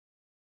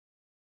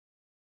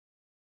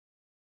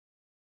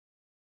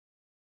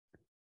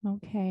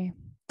Okay,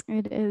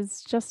 it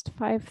is just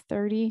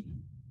 5:30.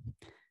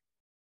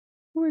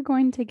 We're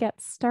going to get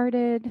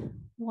started.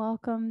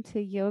 Welcome to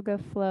Yoga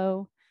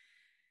Flow.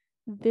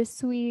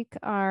 This week,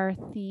 our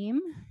theme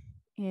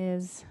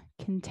is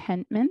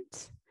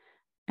contentment,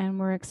 and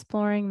we're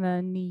exploring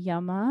the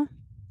niyama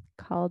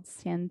called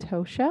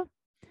Santosha,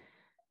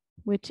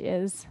 which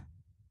is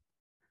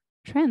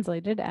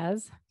translated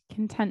as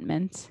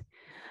contentment.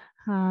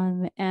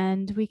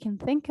 And we can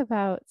think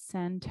about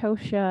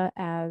Santosha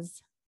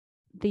as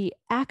the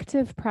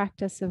active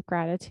practice of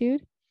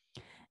gratitude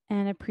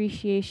and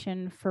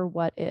appreciation for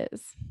what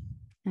is.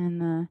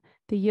 And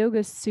the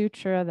Yoga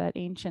Sutra, that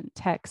ancient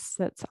text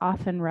that's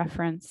often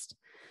referenced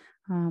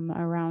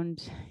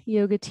around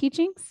yoga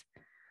teachings,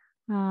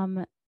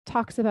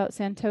 talks about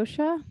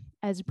Santosha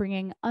as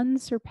bringing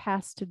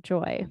unsurpassed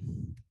joy.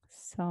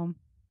 So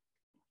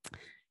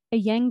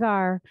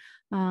Iyengar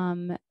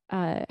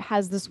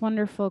has this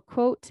wonderful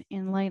quote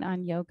in Light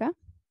on Yoga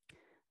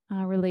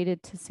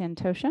related to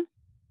Santosha.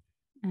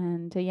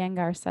 And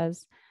Iyengar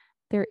says,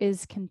 "There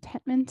is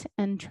contentment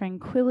and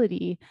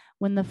tranquility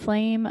when the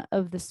flame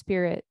of the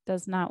spirit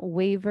does not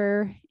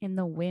waver in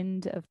the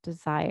wind of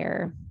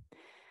desire."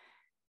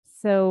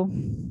 So,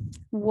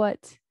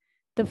 what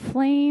the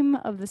flame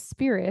of the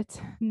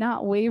spirit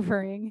not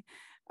wavering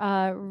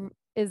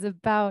is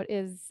about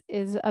is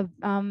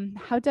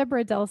how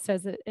Deborah Adele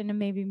says it in a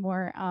maybe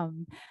more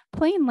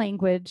plain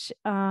language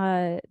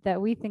that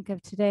we think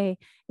of today.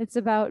 It's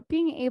about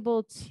being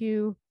able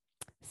to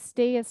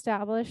stay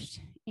established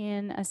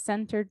in a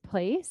centered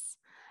place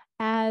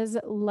as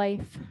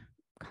life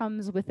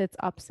comes with its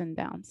ups and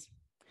downs.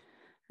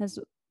 As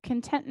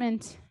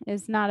contentment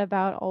is not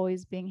about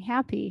always being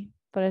happy,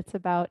 but it's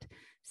about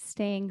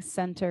staying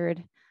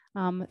centered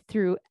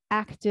through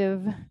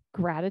active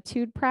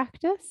gratitude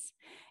practice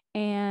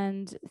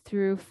and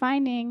through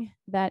finding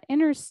that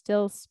inner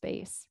still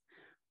space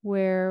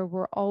where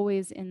we're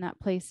always in that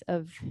place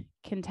of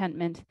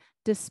contentment,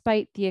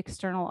 despite the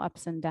external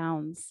ups and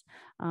downs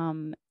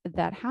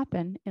that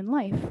happen in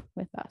life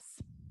with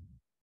us.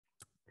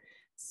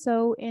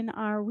 So in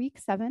our week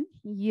 7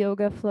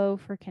 yoga flow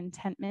for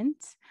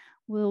contentment,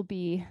 we'll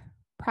be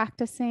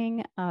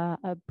practicing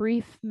a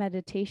brief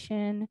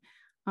meditation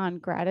on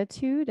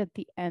gratitude at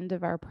the end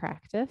of our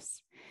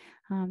practice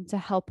to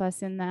help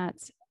us in that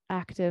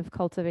active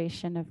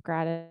cultivation of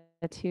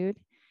gratitude.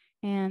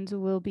 And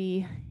we'll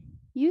be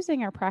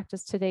using our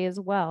practice today as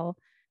well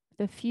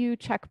with a few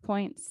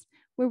checkpoints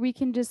where we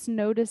can just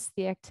notice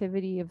the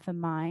activity of the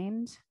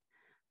mind,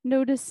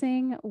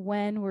 noticing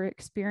when we're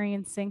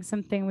experiencing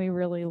something we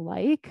really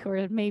like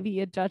or maybe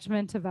a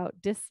judgment about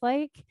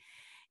dislike,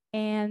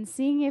 and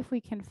seeing if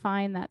we can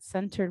find that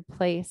centered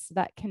place,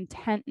 that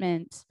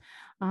contentment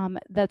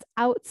that's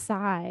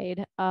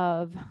outside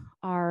of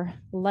our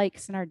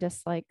likes and our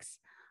dislikes,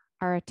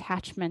 our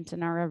attachment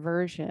and our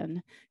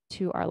aversion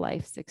to our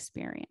life's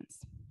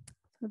experience.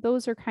 So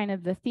those are kind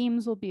of the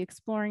themes we'll be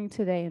exploring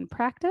today in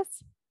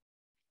practice.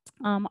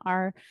 So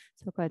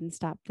go ahead and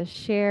stop the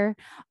share.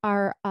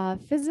 Our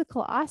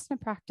physical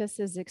asana practice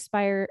is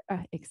expired.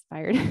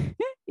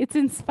 It's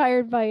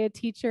inspired by a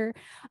teacher,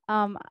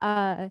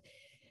 Heather.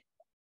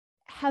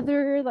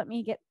 Let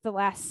me get the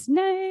last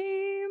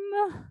name.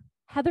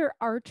 Heather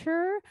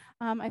Archer.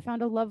 I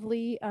found a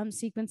lovely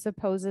sequence of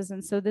poses.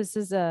 And so this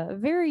is a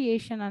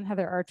variation on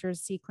Heather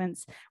Archer's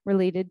sequence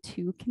related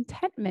to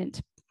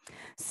contentment.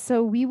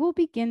 So we will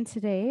begin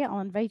today. I'll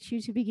invite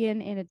you to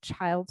begin in a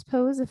child's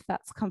pose if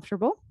that's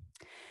comfortable.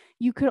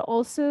 You could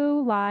also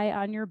lie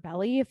on your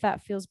belly if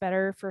that feels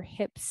better for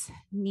hips,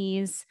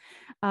 knees,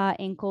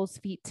 ankles,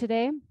 feet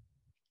today.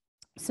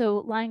 So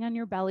lying on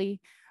your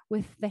belly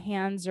with the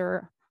hands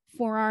or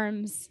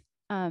forearms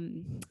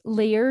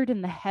layered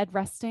and the head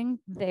resting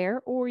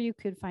there, or you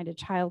could find a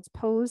child's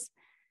pose,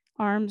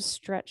 arms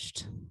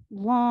stretched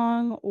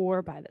long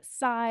or by the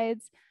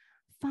sides.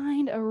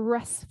 Find a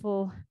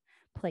restful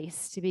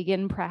place to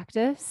begin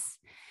practice.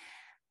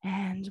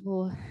 And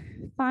we'll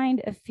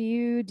find a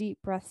few deep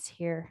breaths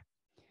here,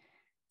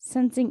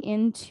 sensing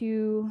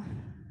into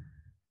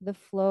the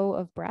flow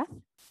of breath,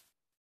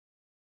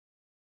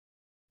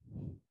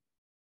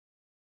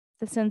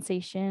 the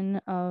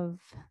sensation of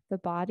the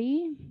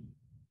body,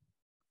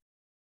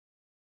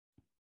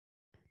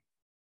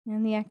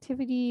 and the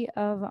activity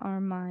of our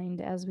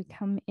mind as we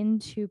come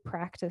into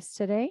practice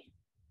today.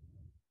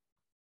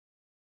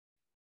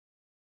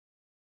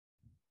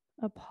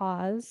 A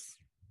pause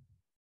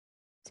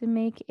to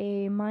make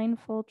a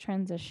mindful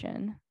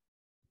transition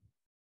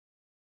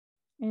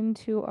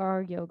into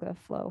our yoga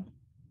flow.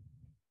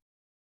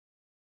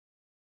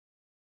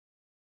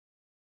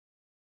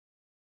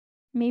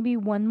 Maybe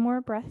one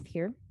more breath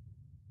here.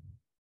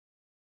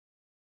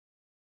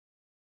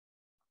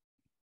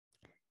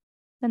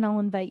 Then I'll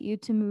invite you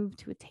to move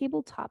to a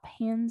tabletop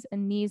hands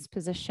and knees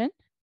position.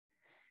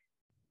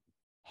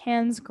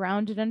 Hands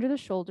grounded under the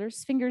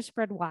shoulders, fingers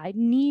spread wide,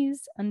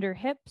 knees under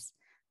hips,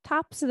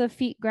 tops of the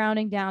feet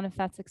grounding down if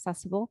that's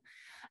accessible.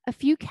 A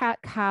few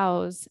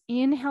cat-cows.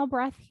 Inhale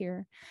breath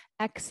here.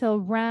 Exhale,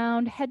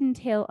 round head and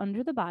tail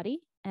under the body.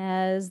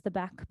 as the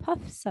back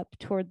puffs up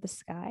toward the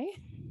sky.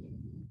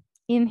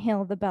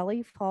 Inhale, the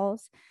belly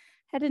falls.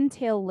 Head and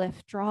tail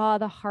lift. Draw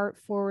the heart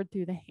forward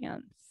through the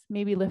hands.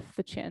 Maybe lift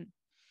the chin.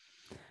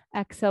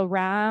 Exhale,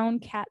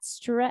 round cat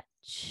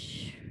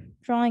stretch.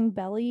 Drawing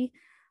belly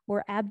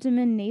or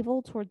abdomen,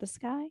 navel toward the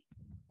sky.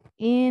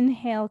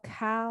 Inhale,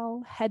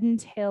 cow. Head and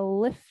tail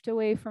lift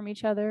away from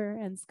each other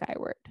and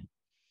skyward.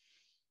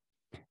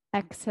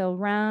 Exhale,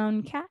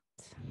 round cat.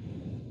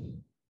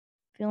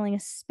 Feeling a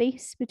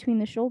space between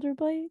the shoulder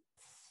blades.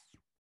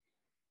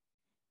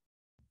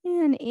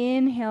 And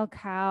inhale,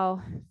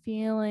 cow,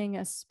 feeling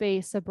a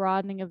space, a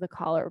broadening of the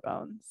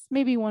collarbones.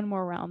 Maybe one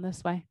more round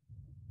this way.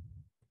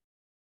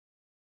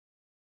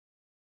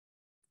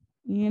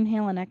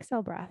 Inhale and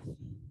exhale breath.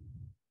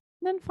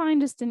 Then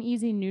find just an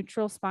easy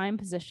neutral spine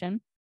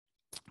position.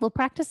 We'll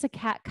practice a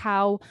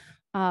cat-cow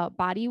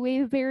body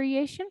wave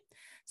variation.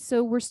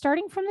 So we're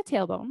starting from the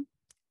tailbone,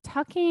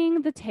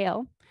 tucking the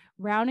tail,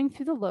 rounding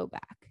through the low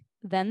back,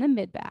 then the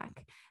mid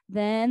back,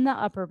 then the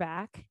upper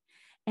back,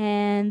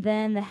 and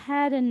then the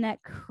head and neck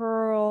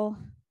curl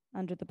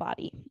under the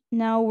body.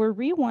 Now we're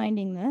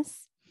rewinding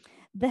this.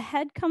 The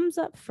head comes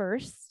up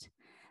first,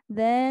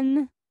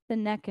 then the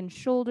neck and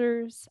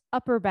shoulders,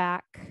 upper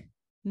back,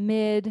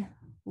 mid,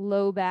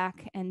 low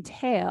back, and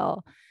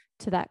tail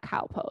to that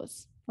cow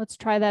pose. Let's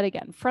try that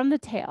again. From the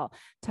tail,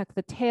 tuck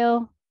the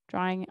tail,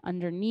 drawing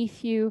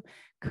underneath you,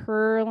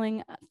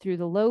 curling through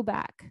the low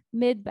back,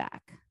 mid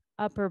back,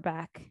 upper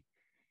back.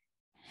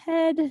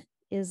 Head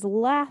is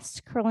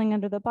last, curling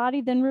under the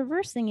body, then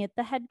reversing it,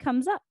 the head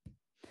comes up.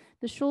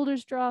 The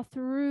shoulders draw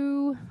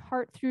through,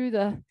 heart through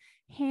the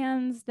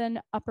hands,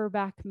 then upper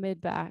back, mid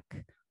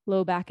back,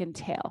 low back, and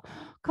tail.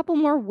 A couple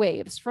more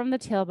waves from the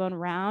tailbone,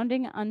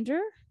 rounding under,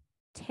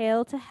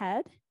 tail to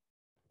head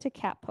to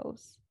cat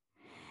pose.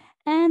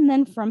 And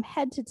then from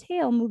head to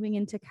tail, moving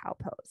into cow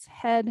pose.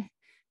 Head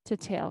to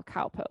tail,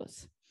 cow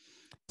pose.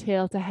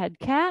 Tail to head,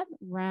 cat,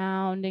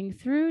 rounding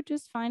through,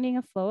 just finding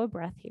a flow of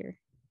breath here.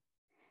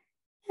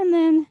 And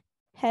then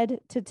head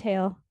to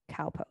tail,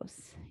 cow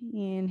pose.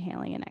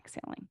 Inhaling and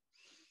exhaling.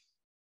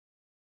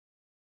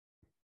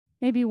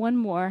 Maybe one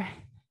more.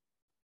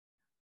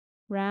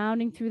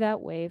 Rounding through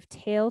that wave,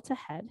 tail to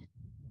head.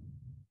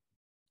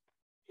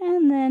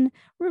 And then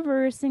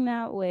reversing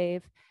that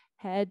wave,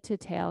 head to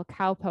tail,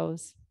 cow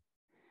pose.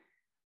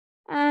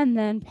 And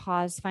then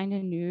pause, find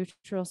a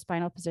neutral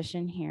spinal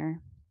position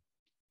here.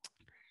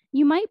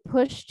 You might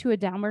push to a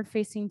downward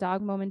facing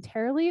dog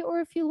momentarily,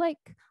 or if you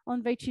like, I'll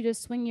invite you to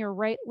swing your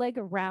right leg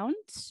around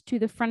to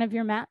the front of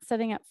your mat,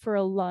 setting up for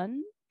a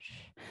lunge.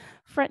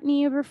 Front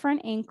knee over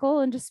front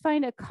ankle, and just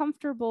find a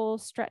comfortable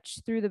stretch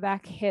through the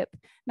back hip,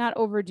 not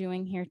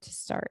overdoing here to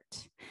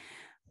start.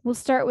 We'll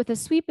start with a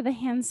sweep of the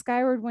hands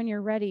skyward when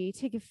you're ready.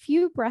 Take a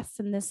few breaths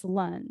in this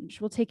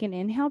lunge. We'll take an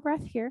inhale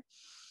breath here.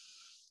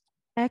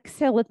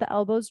 Exhale, let the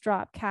elbows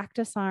drop,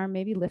 cactus arm,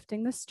 maybe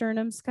lifting the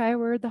sternum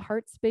skyward, the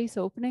heart space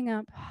opening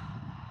up.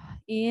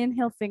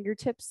 Inhale,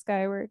 fingertips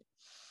skyward.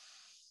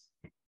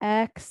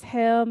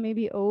 Exhale,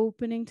 maybe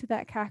opening to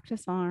that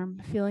cactus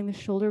arm, feeling the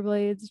shoulder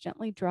blades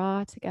gently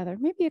draw together.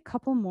 Maybe a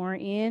couple more.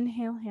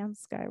 Inhale, hands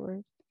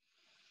skyward.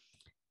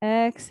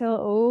 Exhale,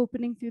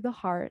 opening through the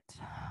heart.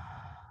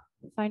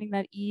 Finding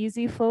that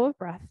easy flow of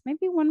breath.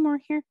 Maybe one more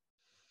here.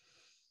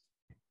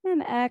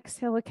 And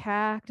exhale, a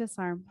cactus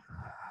arm.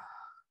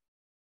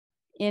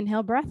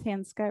 Inhale, breath,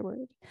 hands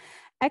skyward.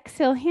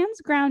 Exhale,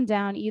 hands ground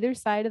down either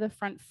side of the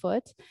front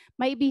foot.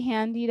 Might be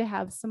handy to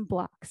have some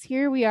blocks.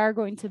 Here we are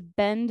going to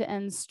bend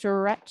and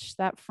stretch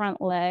that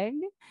front leg.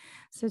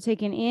 So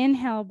take an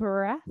inhale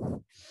breath.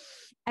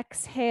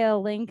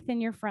 Exhale, lengthen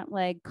your front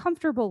leg.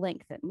 Comfortable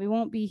lengthen. We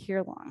won't be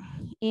here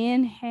long.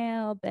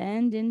 Inhale,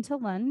 bend into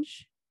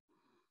lunge.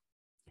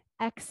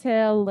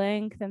 Exhale,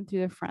 lengthen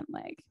through the front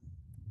leg.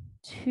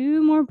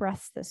 2 more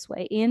breaths this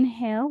way.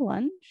 Inhale,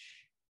 lunge.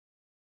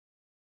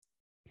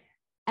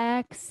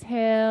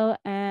 Exhale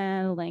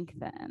and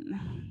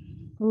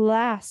lengthen.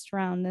 Last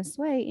round this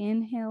way.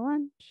 Inhale,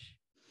 lunge.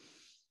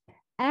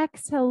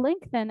 Exhale,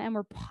 lengthen. And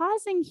we're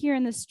pausing here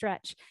in the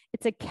stretch.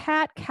 It's a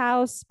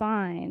cat-cow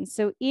spine.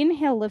 So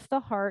inhale, lift the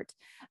heart.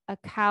 A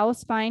cow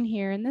spine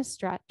here in this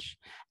stretch.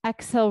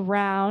 Exhale,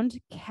 round,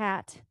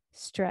 cat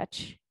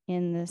stretch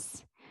in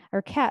this,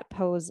 or cat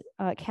pose,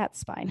 cat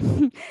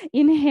spine.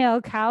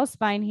 Inhale, cow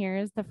spine here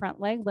as the front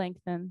leg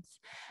lengthens.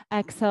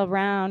 Exhale,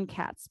 round,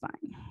 cat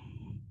spine.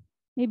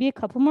 Maybe a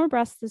couple more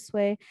breaths this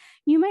way.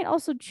 You might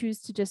also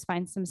choose to just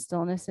find some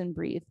stillness and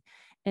breathe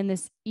in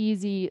this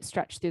easy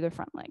stretch through the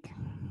front leg.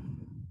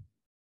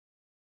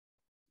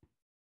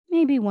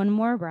 Maybe one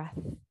more breath.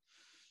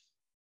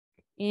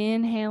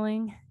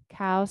 Inhaling,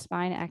 cow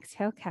spine,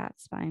 exhale, cat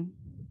spine.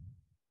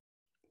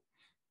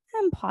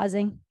 And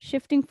pausing,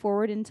 shifting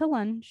forward into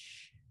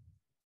lunge.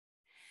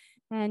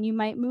 And you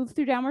might move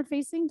through downward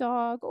facing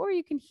dog, or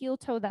you can heel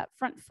toe that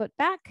front foot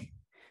back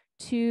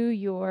to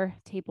your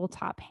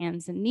tabletop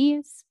hands and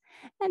knees,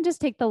 and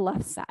just take the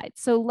left side.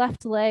 So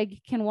left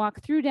leg can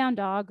walk through down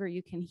dog, or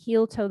you can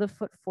heel toe the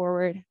foot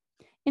forward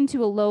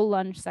into a low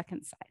lunge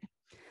second side.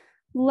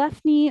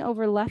 Left knee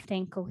over left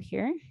ankle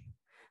here.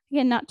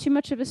 Again, not too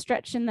much of a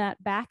stretch in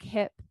that back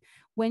hip.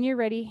 When you're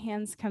ready,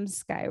 hands come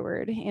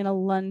skyward in a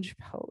lunge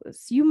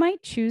pose. You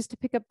might choose to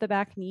pick up the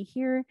back knee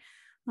here.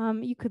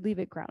 You could leave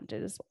it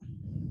grounded as well.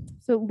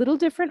 So little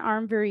different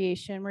arm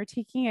variation. We're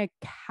taking a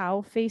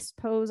cow face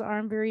pose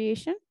arm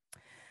variation.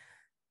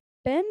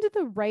 Bend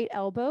the right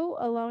elbow,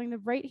 allowing the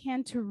right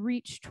hand to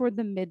reach toward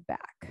the mid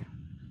back.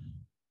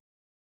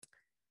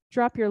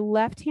 Drop your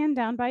left hand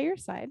down by your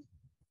side.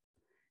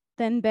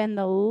 Then bend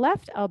the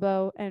left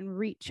elbow and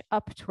reach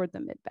up toward the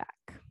mid back.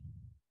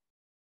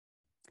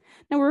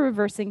 Now we're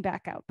reversing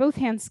back out, both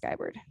hands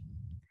skyward.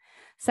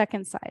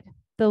 Second side,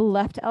 the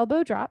left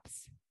elbow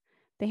drops.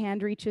 The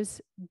hand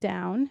reaches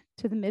down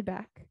to the mid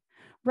back.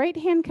 Right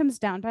hand comes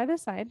down by the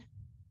side.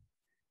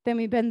 Then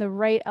we bend the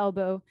right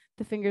elbow,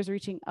 the fingers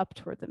reaching up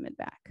toward the mid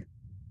back.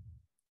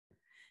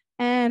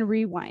 And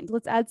rewind.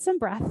 Let's add some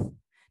breath.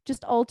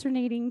 Just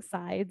alternating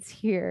sides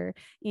here.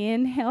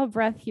 Inhale,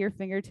 breath here,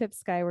 fingertips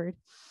skyward.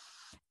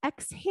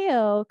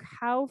 Exhale,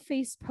 cow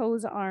face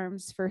pose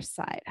arms first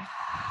side.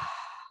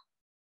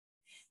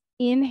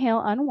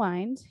 Inhale,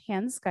 unwind,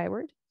 hands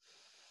skyward.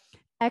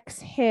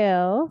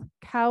 Exhale,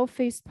 cow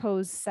face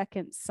pose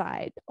second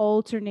side,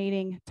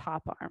 alternating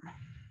top arm.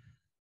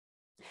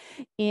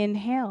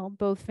 Inhale,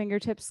 both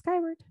fingertips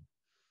skyward.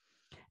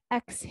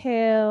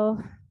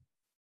 Exhale,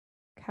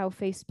 cow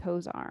face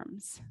pose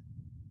arms.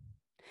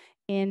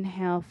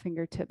 Inhale,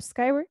 fingertips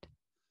skyward.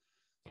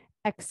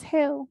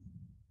 Exhale,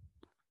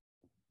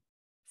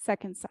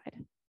 second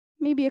side.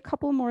 Maybe a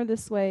couple more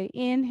this way.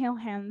 Inhale,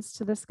 hands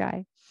to the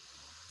sky.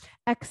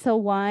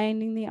 Exhale,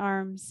 winding the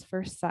arms,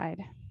 first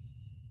side.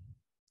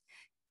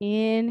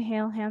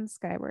 Inhale, hands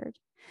skyward.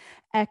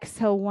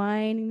 Exhale,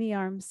 winding the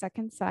arms,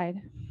 second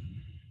side.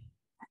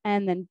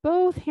 And then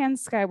both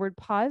hands skyward.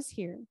 Pause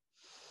here.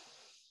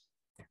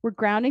 We're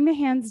grounding the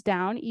hands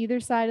down either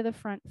side of the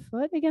front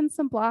foot against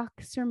some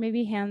blocks, or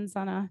maybe hands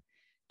on a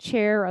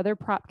chair or other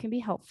prop can be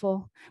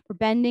helpful. We're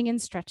bending and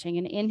stretching.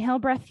 An inhale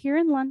breath here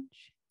in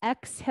lunge.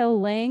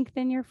 Exhale,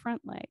 lengthen your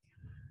front leg.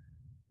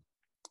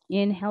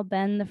 Inhale,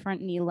 bend the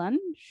front knee,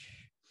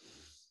 lunge.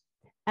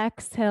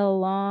 Exhale,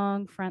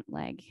 long front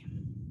leg.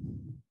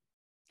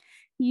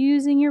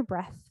 Using your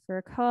breath for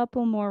a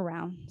couple more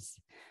rounds,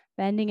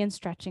 bending and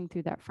stretching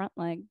through that front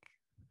leg.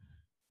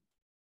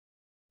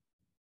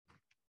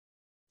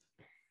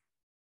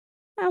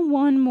 And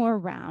one more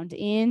round.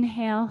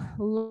 Inhale,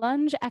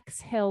 lunge,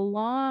 exhale,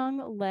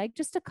 long leg,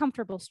 just a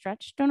comfortable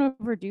stretch. Don't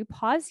overdo.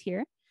 Pause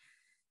here.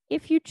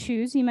 If you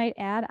choose, you might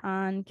add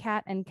on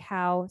cat and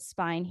cow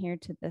spine here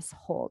to this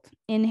hold.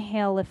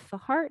 Inhale, lift the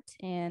heart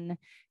in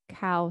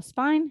cow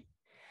spine.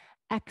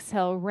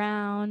 Exhale,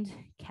 round,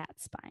 cat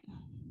spine.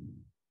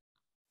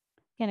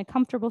 Again, a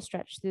comfortable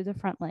stretch through the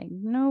front leg.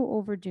 No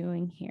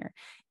overdoing here.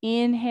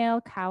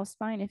 Inhale, cow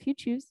spine if you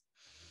choose.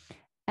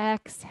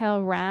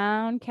 Exhale,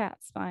 round cat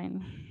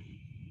spine.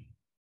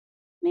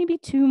 Maybe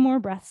 2 more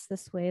breaths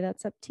this way.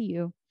 That's up to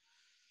you.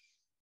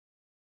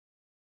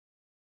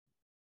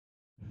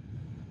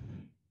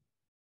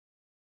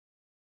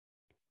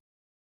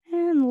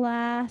 And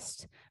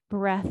last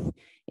breath,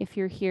 if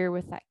you're here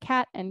with that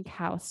cat and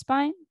cow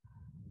spine.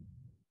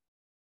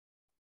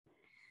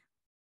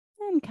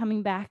 And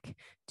coming back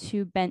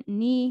to bent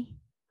knee,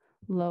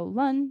 low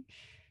lunge.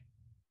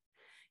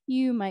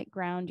 You might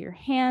ground your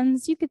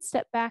hands. You could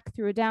step back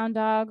through a down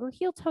dog or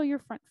heel toe your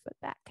front foot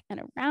back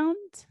and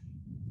around.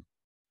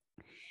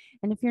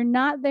 And if you're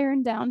not there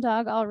in down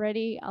dog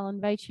already, I'll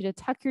invite you to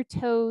tuck your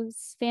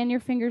toes, fan your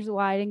fingers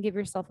wide, and give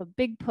yourself a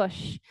big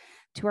push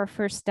to our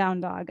first down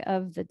dog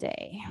of the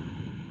day.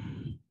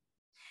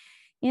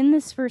 In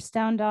this first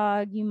down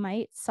dog, you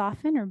might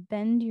soften or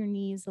bend your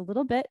knees a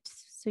little bit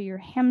so your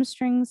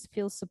hamstrings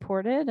feel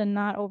supported and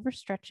not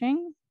overstretching.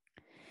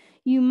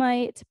 You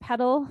might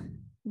pedal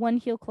one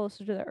heel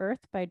closer to the earth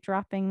by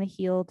dropping the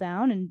heel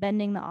down and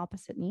bending the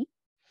opposite knee.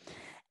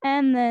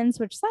 And then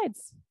switch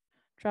sides.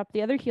 Drop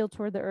the other heel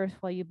toward the earth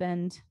while you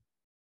bend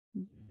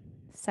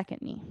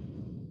second knee.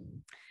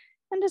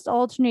 And just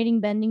alternating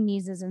bending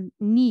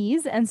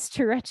knees and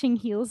stretching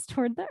heels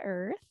toward the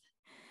earth.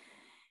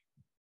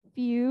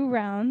 Few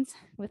rounds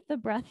with the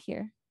breath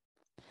here.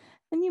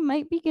 And you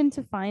might begin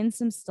to find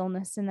some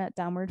stillness in that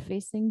downward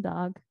facing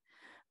dog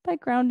by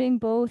grounding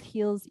both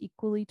heels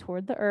equally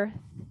toward the earth.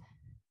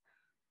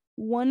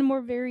 One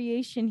more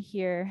variation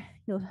here.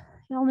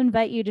 I'll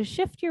invite you to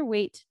shift your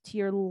weight to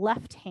your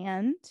left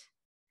hand.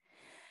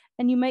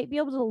 And you might be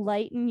able to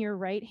lighten your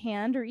right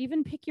hand or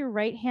even pick your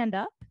right hand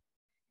up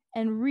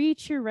and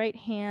reach your right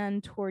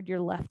hand toward your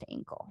left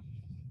ankle.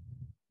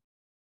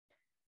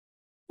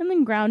 And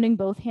then grounding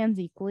both hands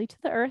equally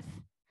to the earth.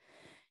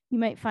 You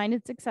might find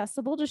it's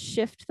accessible to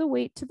shift the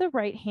weight to the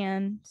right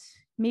hand,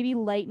 maybe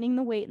lightening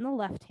the weight in the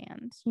left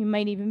hand. You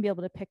might even be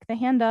able to pick the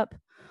hand up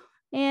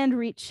and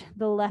reach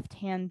the left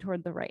hand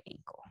toward the right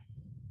ankle.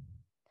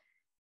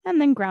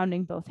 And then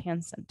grounding both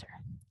hands center.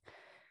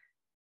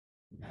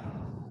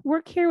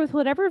 Work here with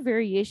whatever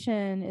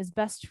variation is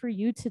best for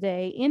you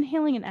today.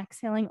 Inhaling and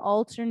exhaling,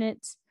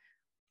 alternate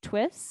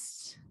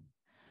twist.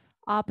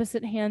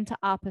 Opposite hand to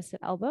opposite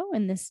elbow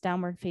in this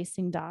downward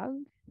facing dog.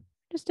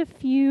 Just a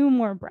few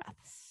more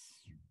breaths.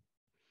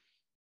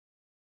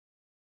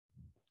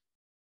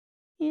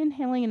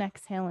 Inhaling and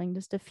exhaling,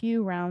 just a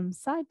few rounds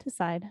side to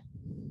side.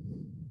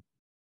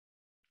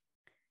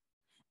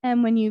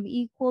 And when you've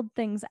equaled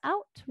things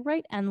out,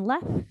 right and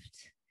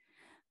left,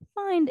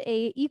 find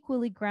a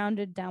equally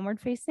grounded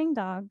downward facing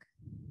dog.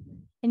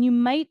 And you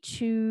might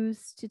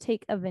choose to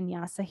take a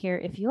vinyasa here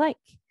if you like.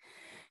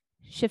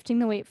 Shifting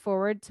the weight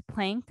forward to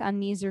plank on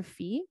knees or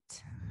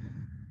feet.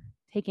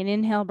 Take an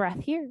inhale breath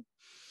here.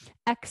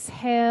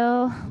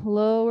 Exhale,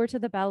 lower to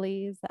the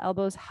bellies, the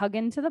elbows hug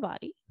into the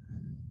body.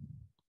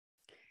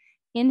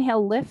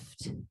 Inhale,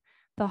 lift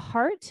the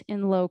heart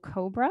in low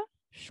cobra,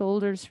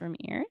 shoulders from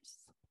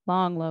ears,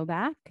 long low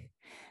back.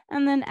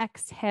 And then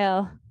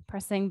exhale,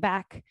 pressing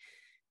back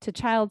to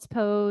child's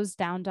pose,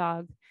 down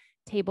dog,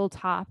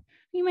 tabletop.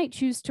 You might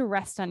choose to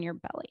rest on your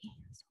belly.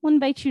 So I'll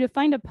invite you to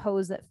find a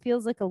pose that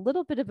feels like a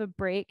little bit of a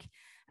break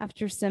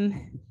after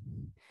some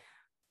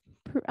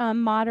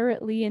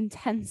moderately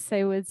intense,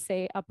 I would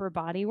say, upper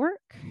body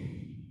work.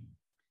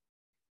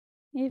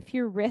 If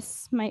your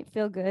wrists might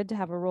feel good to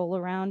have a roll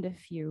around,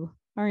 if you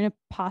are in a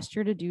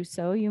posture to do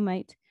so, you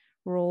might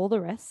roll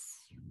the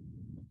wrists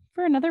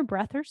for another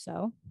breath or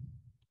so.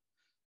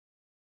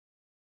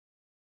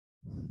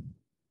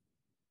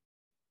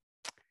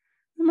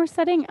 And we're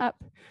setting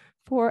up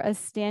for a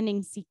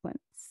standing sequence.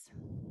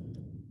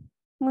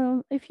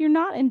 Well, if you're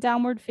not in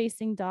downward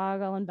facing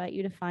dog, I'll invite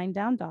you to find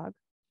down dog.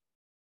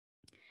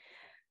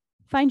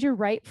 Find your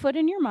right foot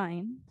in your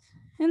mind.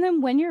 And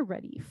then when you're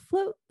ready,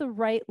 float the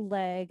right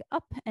leg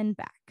up and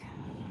back.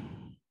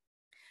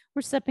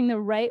 We're stepping the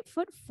right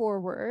foot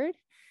forward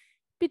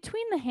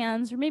between the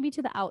hands or maybe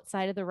to the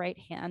outside of the right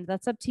hand.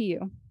 That's up to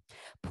you.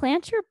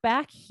 Plant your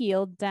back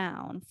heel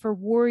down for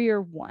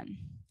warrior one.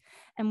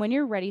 And when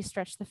you're ready,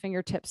 stretch the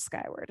fingertips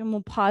skyward. And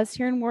we'll pause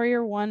here in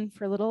warrior one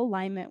for a little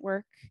alignment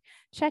work.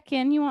 Check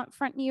in. You want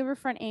front knee over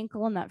front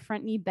ankle and that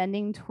front knee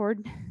bending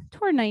toward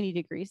 90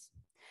 degrees.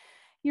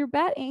 Your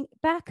back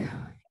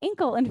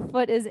ankle and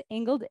foot is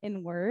angled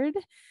inward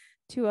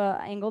to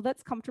an angle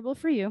that's comfortable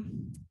for you.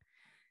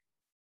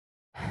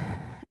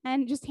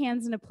 And just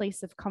hands in a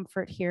place of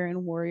comfort here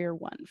in warrior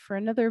one for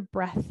another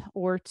breath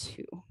or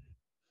two.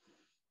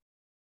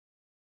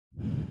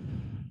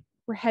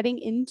 We're heading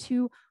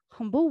into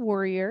humble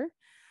warrior.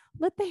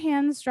 Let the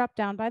hands drop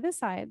down by the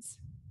sides.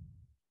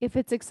 If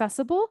it's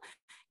accessible,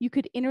 you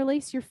could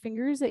interlace your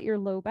fingers at your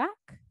low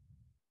back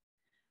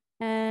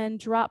and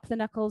drop the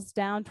knuckles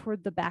down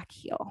toward the back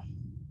heel.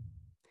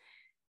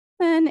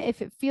 Then if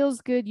it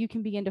feels good, you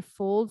can begin to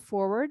fold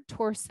forward,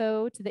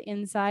 torso to the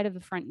inside of the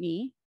front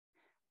knee.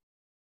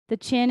 The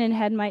chin and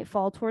head might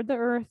fall toward the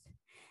earth.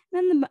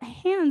 Then the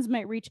hands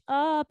might reach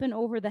up and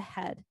over the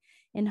head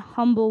in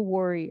humble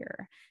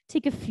warrior.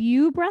 Take a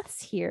few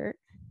breaths here,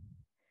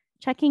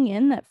 checking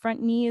in that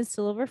front knee is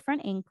still over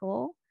front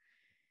ankle.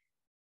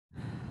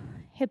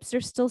 Hips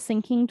are still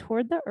sinking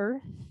toward the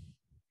earth.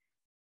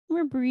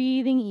 We're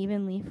breathing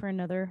evenly for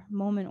another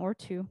moment or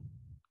two.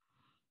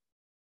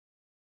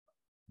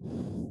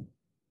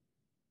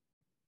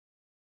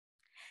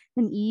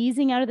 And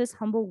easing out of this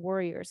humble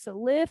warrior. So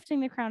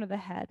lifting the crown of the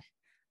head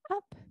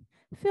up.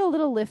 Feel a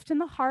little lift in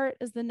the heart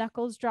as the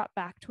knuckles drop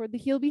back toward the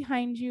heel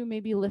behind you,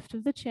 maybe lift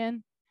of the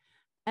chin.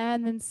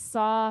 And then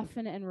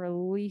soften and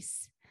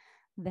release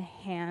the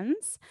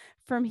hands.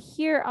 From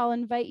here, I'll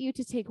invite you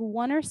to take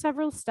one or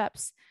several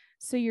steps.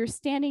 So you're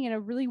standing in a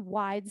really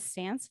wide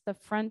stance at the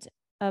front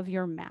of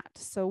your mat.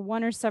 So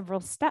one or several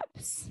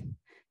steps,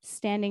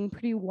 standing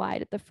pretty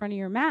wide at the front of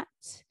your mat.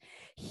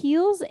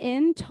 Heels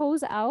in,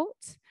 toes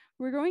out.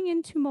 We're going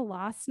into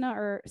malasana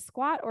or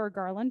squat or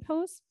garland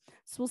pose.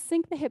 So we'll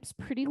sink the hips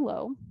pretty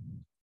low.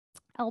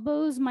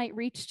 Elbows might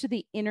reach to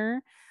the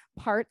inner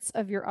parts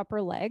of your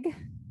upper leg.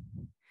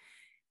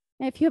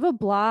 And if you have a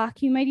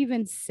block, you might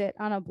even sit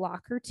on a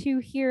block or two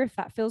here if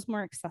that feels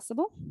more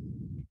accessible.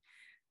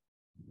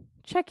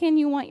 Check in,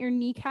 you want your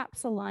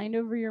kneecaps aligned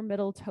over your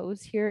middle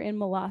toes here in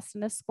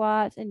malasana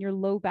squat and your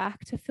low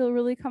back to feel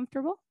really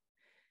comfortable.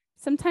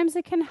 Sometimes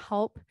it can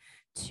help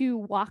to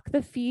walk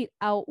the feet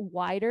out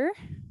wider,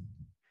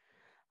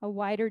 a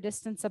wider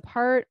distance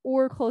apart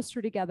or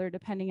closer together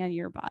depending on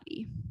your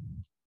body.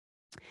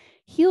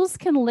 Heels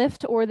can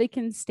lift or they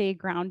can stay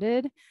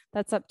grounded.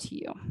 That's up to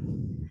you.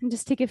 And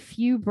just take a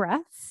few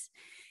breaths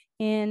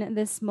in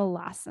this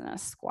malasana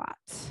squat.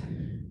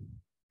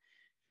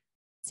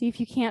 See if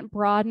you can't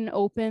broaden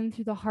open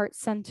through the heart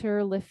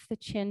center, lift the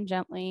chin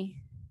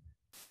gently.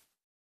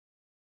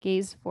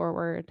 Gaze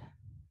forward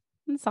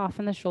and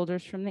soften the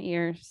shoulders from the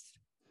ears.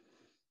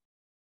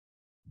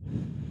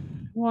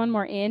 One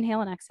more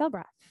inhale and exhale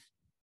breath.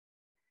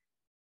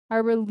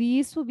 Our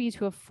release will be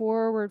to a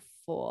forward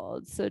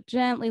fold. So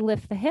gently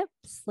lift the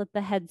hips, let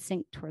the head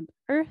sink toward the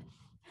earth.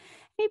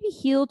 Maybe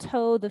heel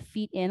toe the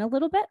feet in a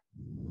little bit.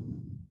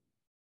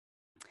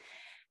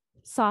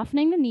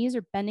 Softening the knees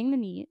or bending the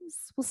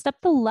knees. We'll step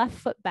the left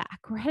foot back.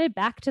 We're headed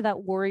back to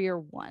that warrior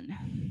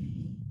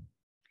one.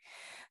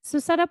 So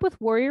set up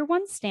with warrior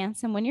one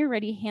stance. And when you're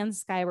ready,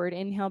 hands skyward,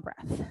 inhale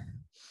breath.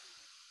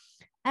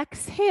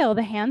 Exhale,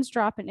 the hands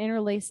drop and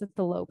interlace at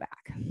the low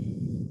back.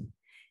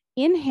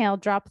 Inhale,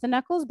 drop the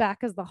knuckles back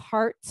as the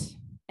heart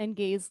and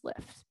gaze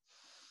lift.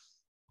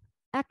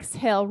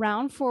 Exhale,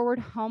 round forward,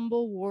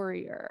 humble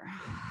warrior.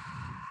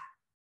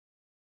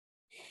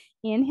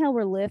 Inhale,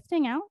 we're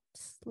lifting out,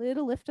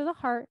 little lift of the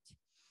heart.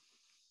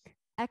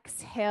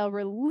 Exhale,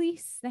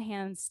 release the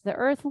hands to the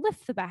earth,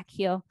 lift the back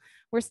heel.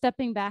 We're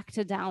stepping back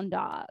to down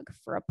dog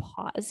for a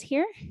pause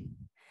here.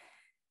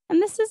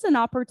 And this is an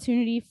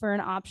opportunity for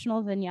an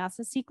optional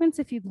vinyasa sequence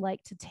if you'd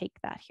like to take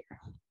that here.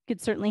 You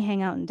could certainly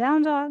hang out in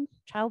down dog,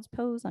 child's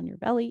pose on your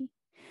belly,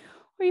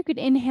 or you could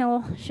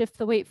inhale, shift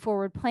the weight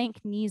forward,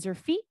 plank, knees or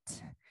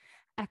feet.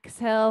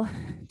 Exhale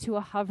to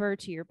a hover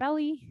to your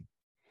belly.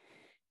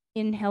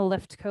 Inhale,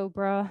 lift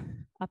cobra,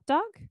 up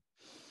dog.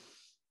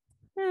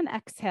 And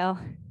exhale,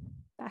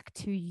 back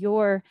to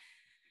your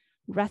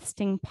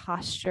resting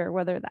posture,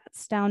 whether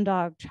that's down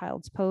dog,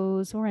 child's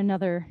pose, or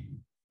another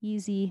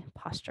easy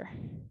posture.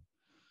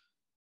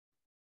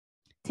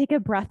 Take a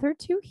breath or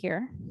two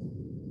here.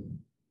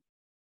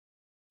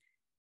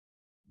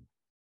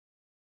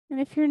 And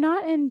if you're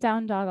not in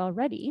down dog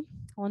already,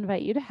 I'll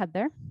invite you to head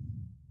there.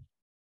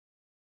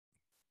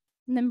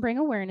 And then bring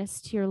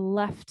awareness to your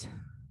left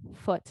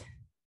foot.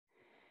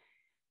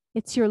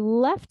 It's your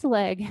left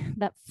leg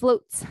that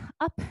floats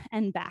up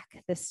and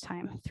back this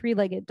time,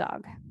 three-legged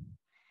dog.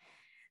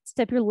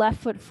 Step your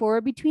left foot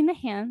forward between the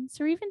hands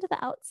or even to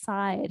the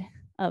outside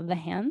of the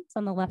hands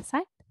on the left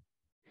side.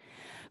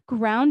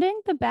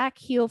 Grounding the back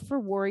heel for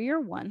warrior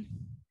one.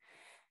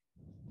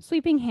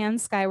 Sweeping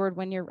hands skyward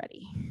when you're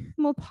ready. And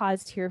we'll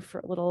pause here for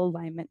a little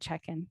alignment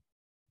check-in.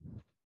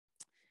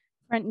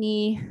 Front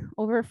knee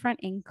over front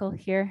ankle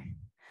here.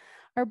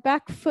 Our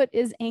back foot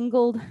is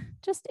angled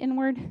just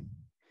inward.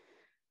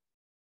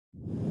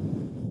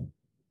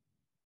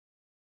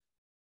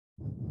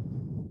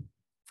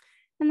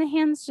 And the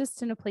hands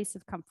just in a place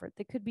of comfort.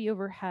 They could be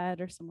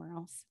overhead or somewhere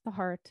else, the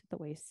heart, the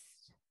waist.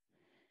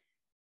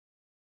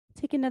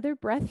 Take another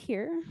breath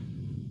here.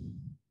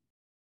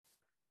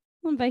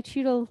 I'll invite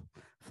you to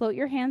float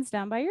your hands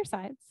down by your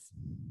sides.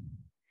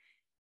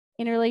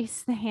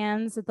 Interlace the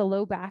hands at the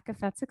low back if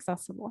that's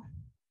accessible.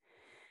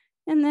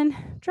 And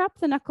then drop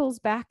the knuckles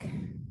back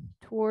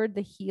toward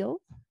the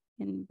heel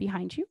and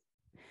behind you.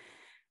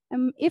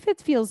 If it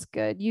feels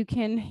good, you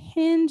can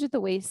hinge at the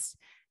waist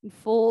and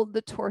fold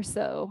the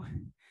torso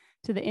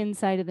to the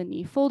inside of the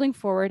knee. Folding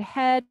forward,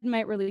 head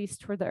might release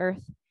toward the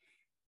earth.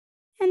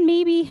 And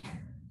maybe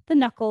the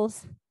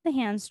knuckles, the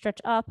hands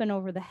stretch up and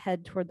over the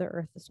head toward the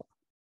earth as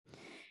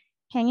well.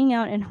 Hanging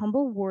out in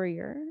humble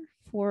warrior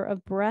for a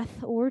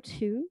breath or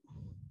two.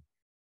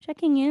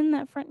 Checking in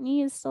that front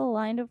knee is still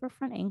aligned over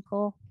front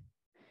ankle.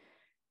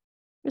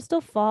 We're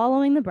still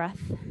following the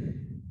breath.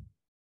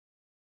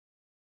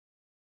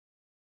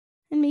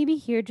 And maybe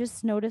here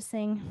just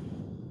noticing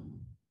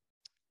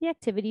the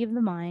activity of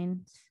the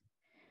mind.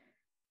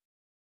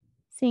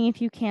 Seeing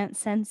if you can't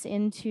sense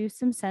into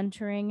some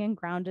centering and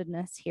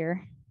groundedness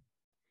here.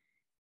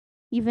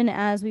 Even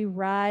as we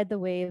ride the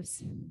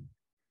waves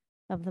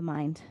of the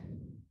mind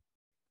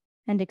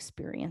and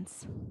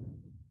experience.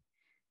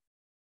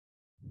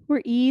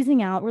 We're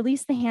easing out.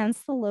 Release the hands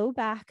to the low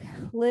back.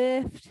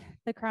 Lift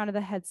the crown of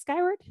the head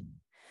skyward.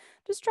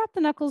 Just drop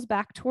the knuckles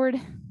back toward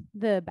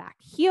the back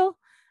heel.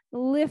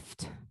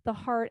 Lift the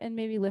heart and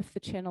maybe lift the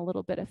chin a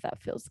little bit if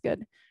that feels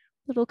good.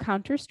 Little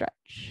counter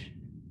stretch.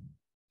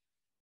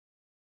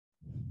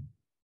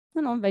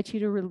 And I'll invite you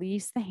to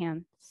release the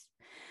hands.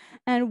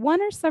 And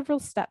one or several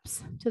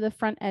steps to the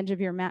front edge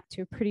of your mat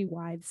to a pretty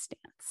wide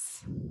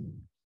stance.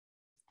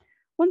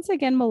 Once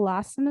again,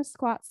 Malasana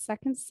squat,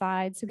 second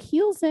side. So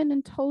heels in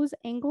and toes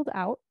angled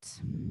out.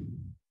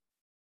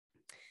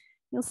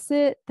 You'll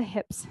sit the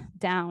hips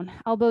down,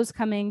 elbows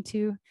coming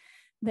to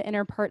the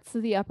inner parts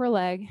of the upper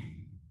leg.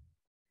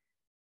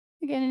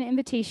 Again, an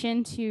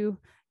invitation to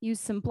use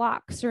some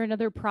blocks or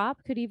another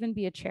prop, could even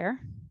be a chair,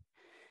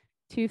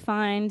 to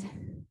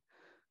find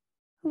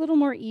a little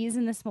more ease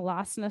in this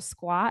Malasana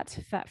squat,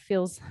 if that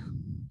feels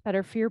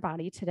better for your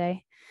body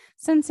today.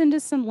 Sense into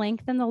some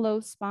length in the low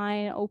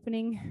spine,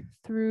 opening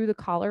through the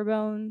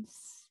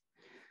collarbones,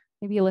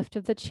 maybe a lift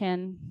of the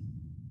chin.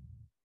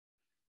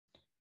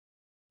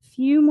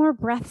 Few more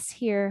breaths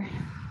here.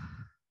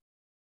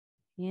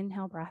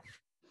 Inhale, breath.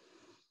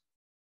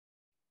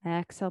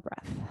 Exhale,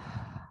 breath.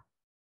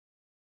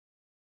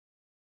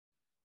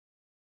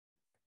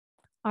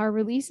 Our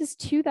release is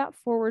to that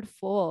forward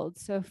fold.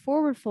 So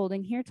forward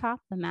folding here,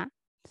 top of the mat.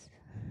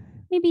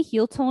 Maybe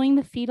heel toeing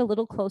the feet a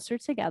little closer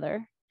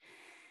together.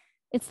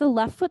 It's the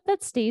left foot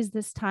that stays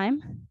this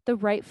time. The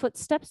right foot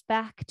steps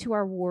back to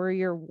our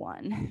warrior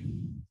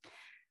one.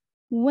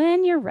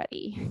 When you're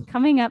ready,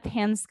 coming up,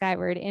 hands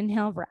skyward,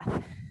 inhale,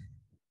 breath.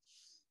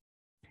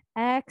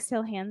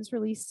 Exhale, hands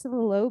release to the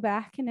low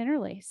back and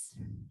interlace.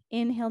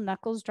 Inhale,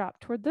 knuckles drop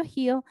toward the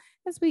heel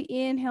as we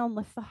inhale and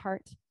lift the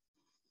heart.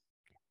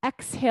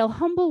 Exhale,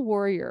 humble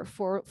warrior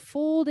for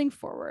folding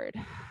forward.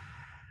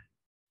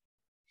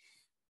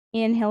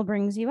 Inhale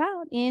brings you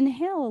out.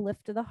 Inhale, a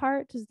lift of the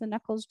heart as the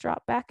knuckles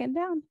drop back and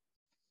down.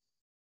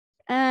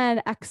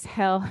 And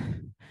exhale.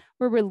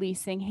 We're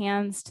releasing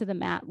hands to the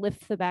mat.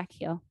 Lift the back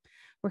heel.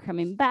 We're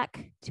coming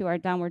back to our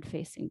downward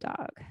facing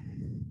dog.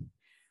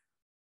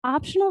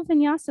 Optional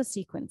vinyasa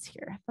sequence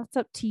here. That's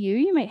up to you.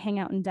 You might hang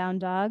out in down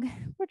dog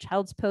or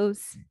child's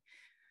pose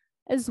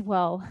as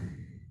well.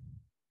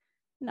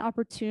 An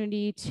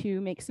opportunity to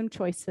make some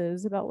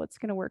choices about what's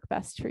going to work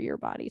best for your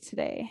body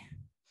today.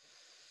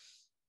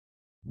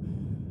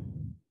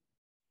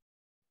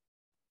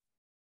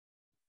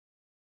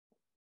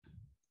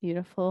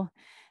 Beautiful.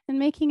 And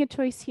making a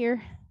choice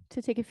here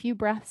to take a few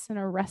breaths in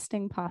a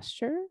resting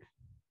posture.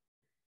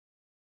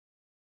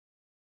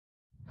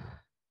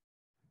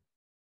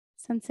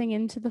 Sensing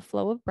into the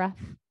flow of breath,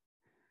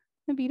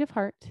 the beat of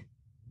heart.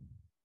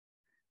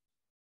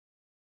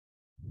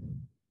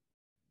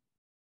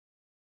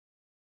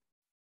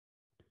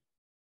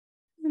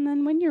 And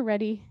then when you're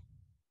ready,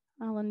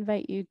 I'll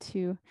invite you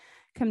to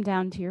come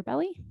down to your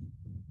belly.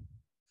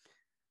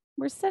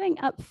 We're setting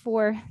up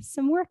for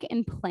some work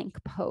in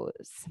plank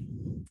pose.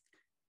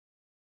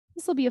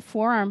 This will be a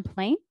forearm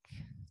plank.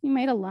 You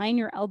might align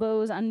your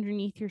elbows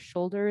underneath your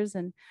shoulders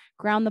and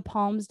ground the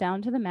palms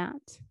down to the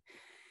mat.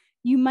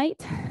 You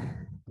might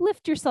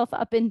lift yourself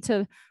up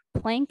into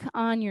plank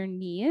on your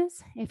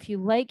knees. If you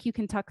like, you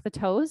can tuck the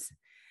toes.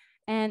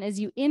 And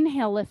as you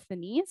inhale, lift the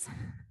knees.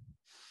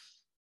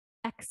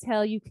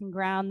 Exhale, you can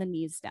ground the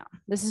knees down.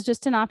 This is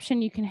just an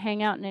option. You can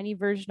hang out in any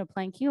version of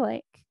plank you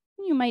like.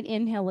 You might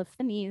inhale, lift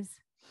the knees.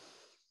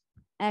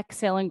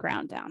 Exhale and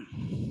ground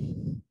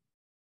down.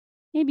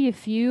 Maybe a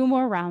few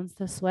more rounds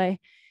this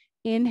way.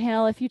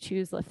 Inhale, if you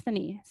choose, lift the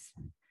knees.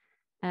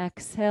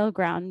 Exhale,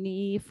 ground,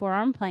 knee,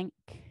 forearm plank.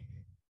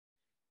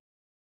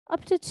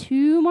 Up to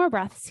 2 more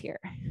breaths here.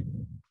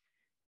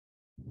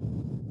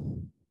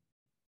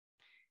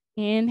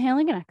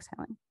 Inhaling and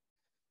exhaling.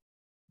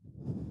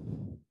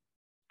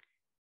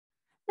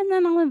 And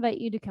then I'll invite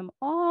you to come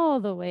all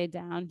the way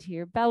down to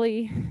your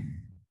belly.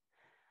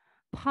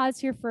 Pause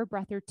here for a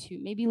breath or two,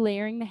 maybe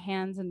layering the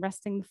hands and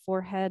resting the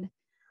forehead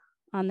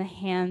on the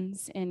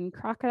hands in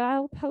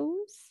crocodile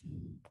pose,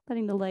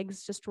 letting the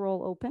legs just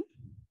roll open.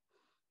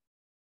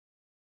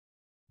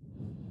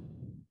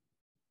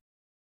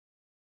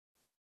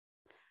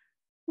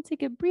 We'll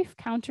take a brief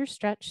counter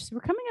stretch. So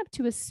we're coming up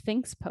to a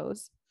Sphinx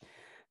pose.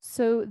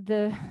 So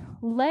the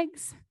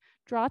legs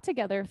draw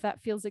together if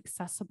that feels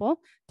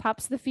accessible,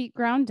 tops of the feet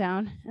ground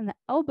down, and the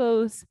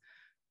elbows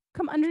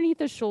come underneath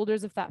the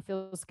shoulders if that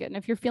feels good. And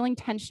if you're feeling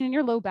tension in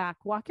your low back,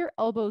 walk your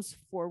elbows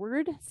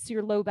forward so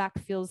your low back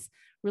feels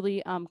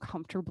really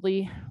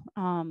comfortably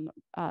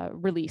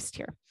released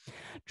here.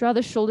 Draw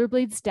the shoulder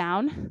blades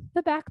down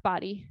the back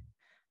body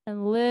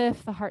and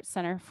lift the heart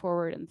center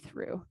forward and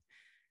through.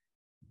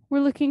 We're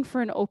looking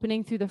for an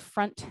opening through the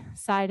front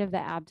side of the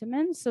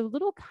abdomen. So a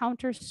little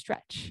counter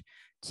stretch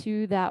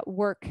to that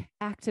work,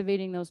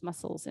 activating those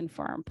muscles in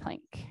forearm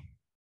plank.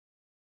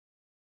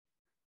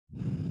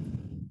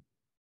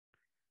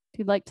 If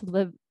you'd like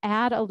to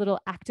add a little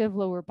active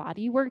lower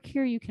body work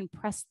here, you can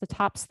press the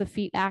tops of the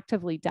feet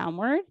actively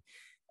downward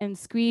and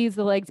squeeze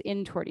the legs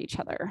in toward each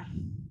other.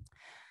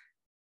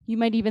 You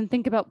might even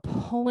think about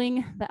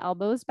pulling the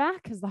elbows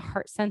back as the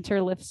heart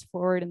center lifts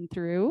forward and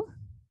through.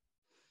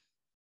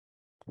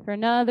 For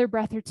another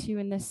breath or two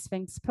in this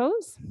Sphinx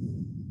pose.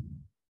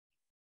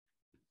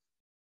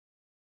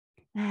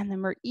 And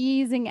then we're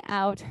easing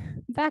out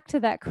back to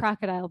that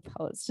crocodile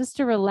pose, just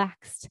a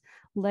relaxed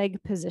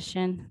leg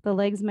position. The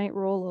legs might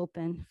roll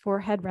open,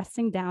 forehead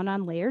resting down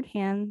on layered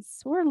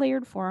hands or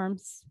layered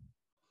forearms.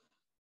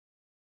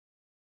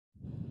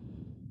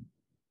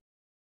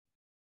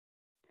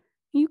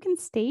 You can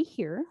stay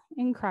here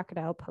in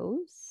crocodile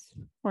pose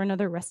or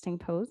another resting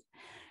pose.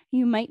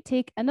 You might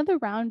take another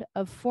round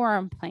of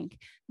forearm plank.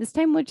 This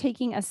time we're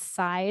taking a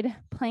side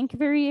plank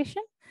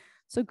variation.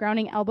 So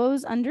grounding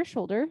elbows under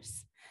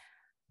shoulders,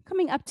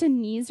 coming up to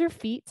knees or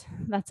feet.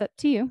 That's up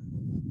to you.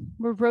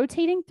 We're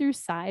rotating through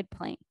side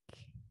plank.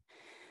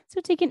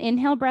 So take an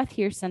inhale breath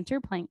here, center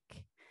plank.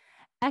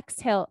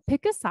 Exhale,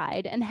 pick a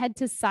side and head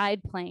to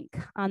side plank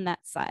on that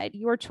side.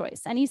 Your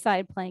choice, any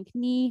side plank,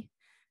 knee,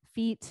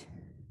 feet.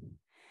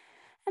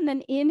 And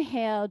then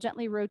inhale,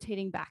 gently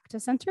rotating back to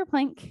center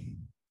plank.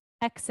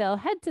 Exhale,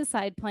 head to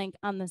side plank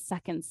on the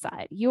second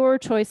side. Your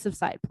choice of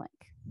side plank.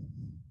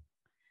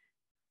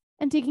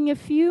 And taking a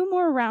few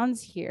more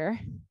rounds here,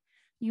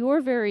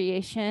 your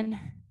variation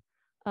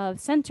of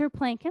center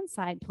plank and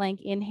side plank,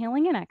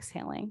 inhaling and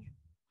exhaling.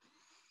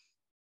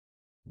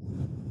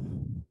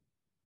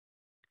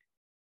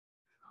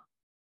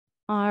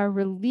 Our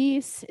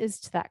release is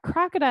to that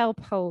crocodile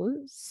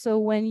pose. So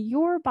when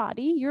your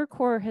body, your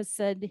core has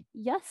said,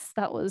 yes,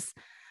 that was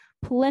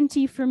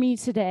plenty for me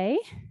today,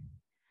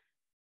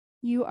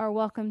 you are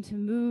welcome to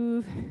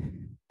move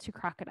to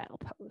crocodile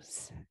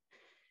pose.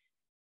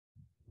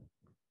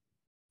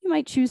 You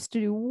might choose to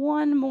do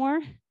one more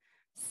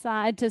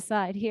side to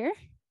side here,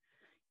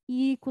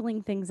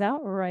 equaling things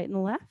out right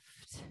and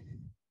left.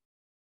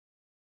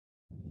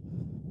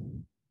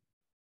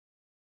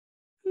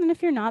 And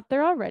if you're not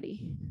there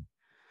already,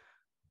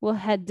 we'll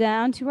head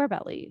down to our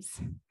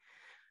bellies.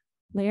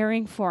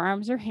 Layering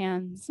forearms or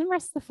hands, and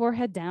rest the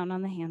forehead down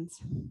on the hands.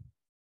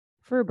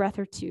 For a breath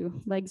or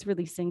two, legs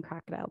releasing,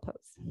 crocodile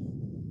pose.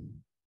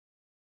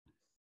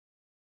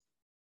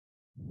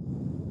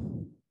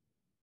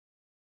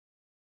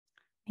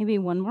 Maybe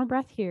one more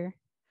breath here.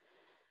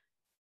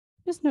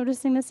 Just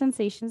noticing the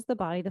sensations of the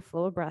body, the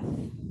flow of breath,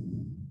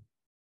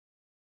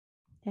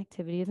 the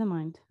activity of the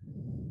mind.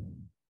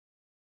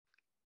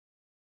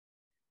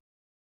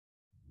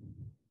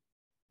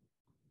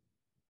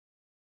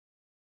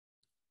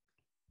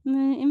 And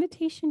then an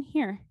invitation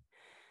here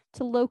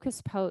to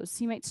locust pose.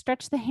 So you might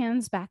stretch the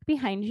hands back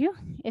behind you.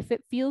 If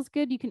it feels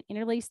good, you can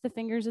interlace the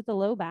fingers at the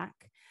low back.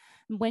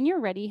 And when you're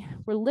ready,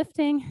 we're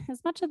lifting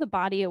as much of the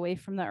body away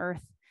from the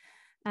earth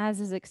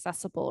as is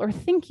accessible, or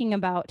thinking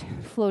about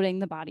floating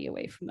the body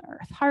away from the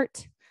earth.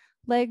 Heart,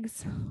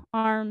 legs,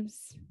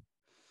 arms.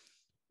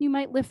 You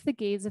might lift the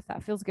gaze if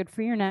that feels good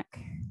for your neck.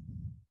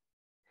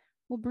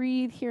 We'll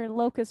breathe here in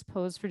locust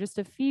pose for just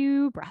a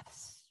few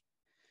breaths.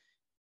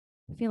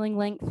 Feeling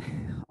length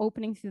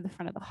opening through the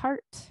front of the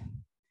heart.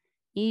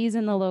 Ease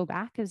in the low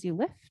back as you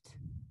lift.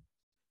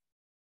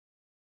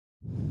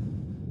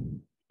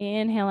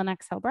 Inhale and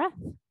exhale breath.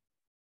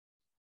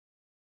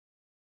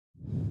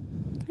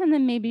 And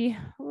then maybe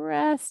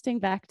resting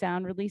back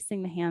down,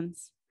 releasing the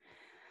hands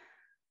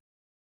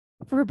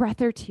for a breath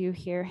or two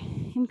here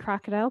in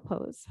crocodile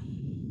pose.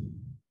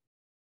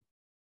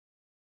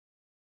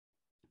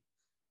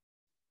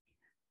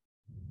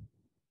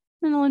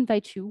 And I'll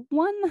invite you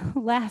one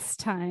last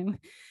time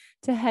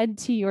to head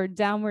to your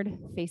downward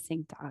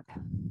facing dog.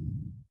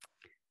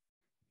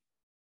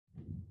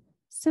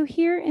 So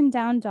here in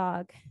down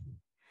dog,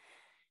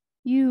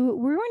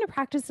 we're going to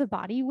practice a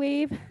body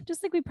wave,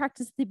 just like we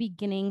practiced at the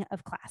beginning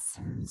of class.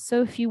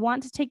 So if you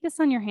want to take this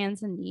on your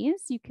hands and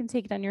knees, you can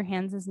take it on your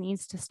hands and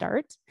knees to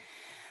start.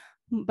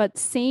 But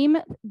same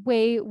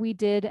way we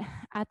did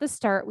at the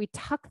start, we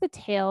tuck the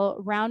tail,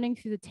 rounding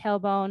through the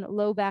tailbone,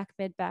 low back,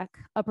 mid back,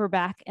 upper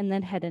back, and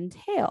then head and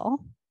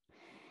tail.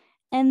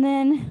 And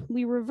then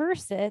we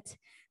reverse it.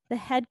 The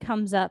head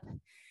comes up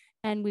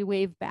and we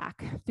wave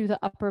back through the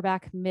upper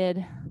back,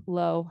 mid,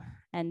 low,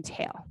 and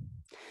tail.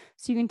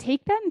 So you can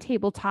take that in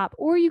tabletop,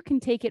 or you can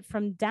take it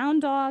from down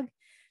dog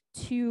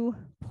to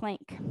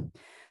plank.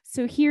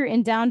 So here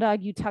in down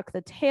dog, you tuck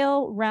the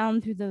tail,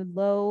 round through the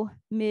low,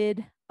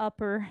 mid,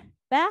 upper,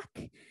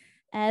 back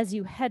as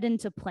you head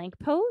into plank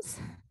pose,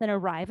 then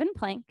arrive in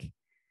plank.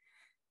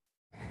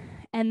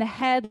 And the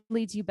head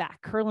leads you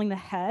back, curling the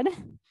head,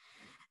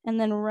 and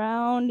then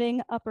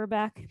rounding upper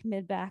back,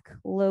 mid back,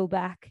 low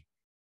back,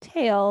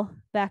 tail,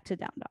 back to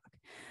down dog.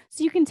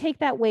 So you can take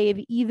that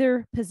wave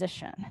either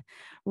position,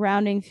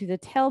 rounding through the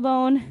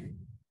tailbone,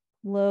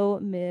 low,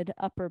 mid,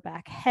 upper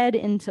back, head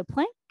into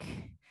plank,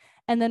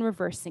 and then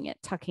reversing it,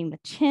 tucking the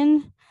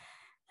chin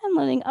and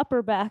letting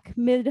upper back,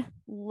 mid,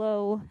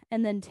 low,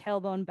 and then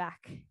tailbone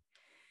back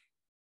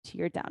to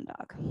your down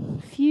dog.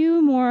 A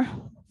few more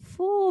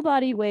full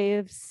body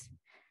waves,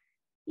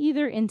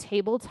 either in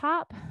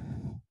tabletop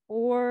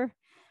or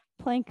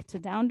plank to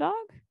down dog.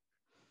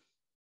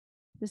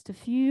 Just a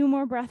few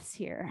more breaths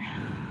here.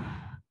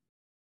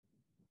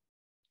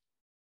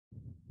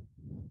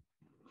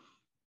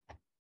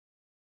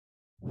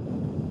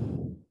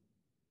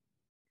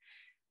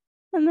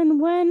 And then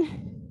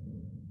when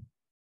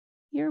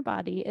your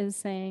body is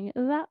saying,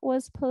 that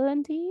was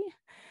plenty,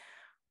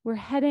 we're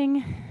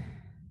heading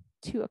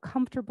to a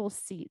comfortable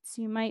seat.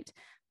 So you might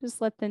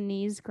just let the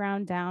knees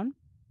ground down.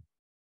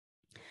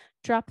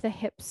 Drop the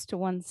hips to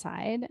one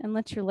side and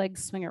let your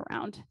legs swing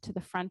around to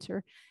the front,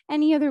 or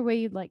any other way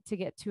you'd like to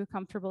get to a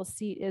comfortable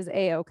seat is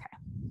a-okay.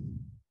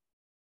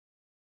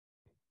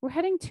 We're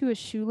heading to a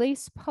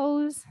shoelace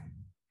pose.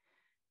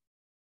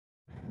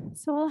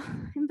 So I'll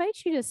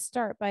invite you to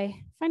start by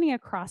finding a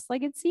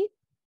cross-legged seat.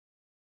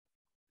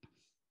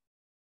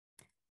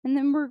 And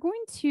then we're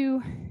going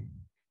to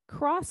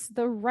cross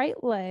the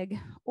right leg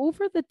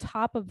over the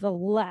top of the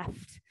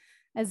left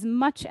as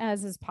much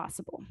as is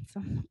possible.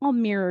 So I'll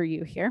mirror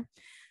you here.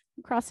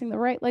 Crossing the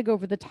right leg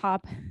over the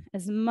top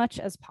as much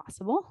as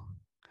possible.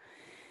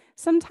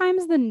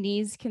 Sometimes the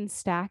knees can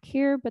stack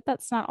here, but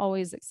that's not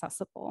always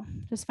accessible.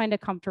 Just find a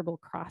comfortable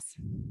cross.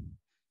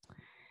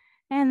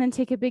 And then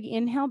take a big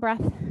inhale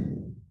breath.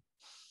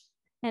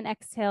 And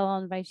exhale,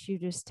 I'll invite you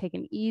to just take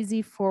an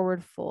easy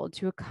forward fold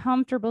to a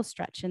comfortable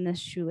stretch in this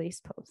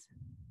shoelace pose.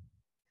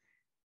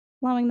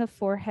 Allowing the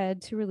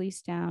forehead to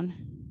release down,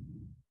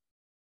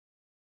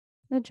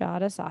 the jaw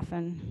to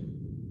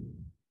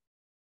soften.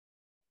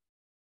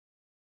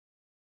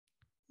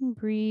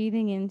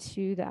 Breathing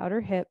into the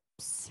outer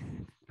hips,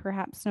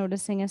 perhaps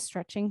noticing a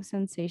stretching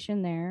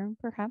sensation there,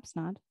 perhaps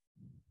not.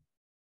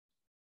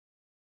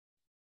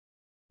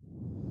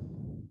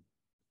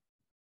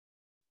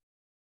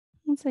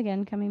 Once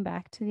again, coming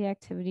back to the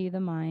activity of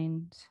the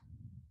mind.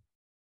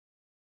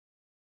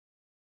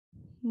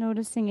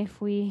 Noticing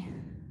if we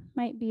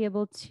might be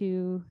able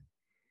to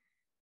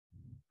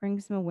bring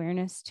some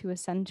awareness to a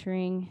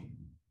centering,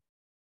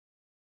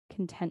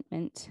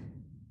 contentment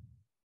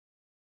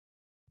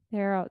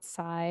there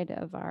outside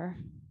of our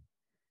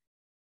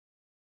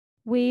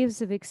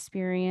waves of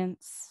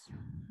experience,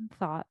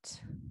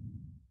 thought,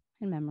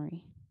 and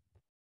memory.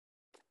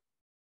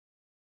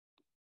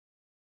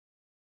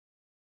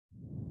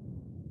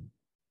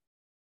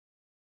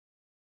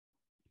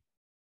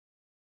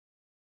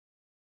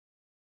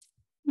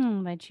 I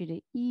invite you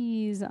to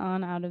ease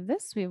on out of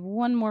this. We have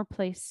one more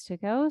place to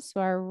go. So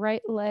our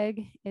right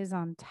leg is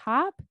on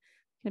top.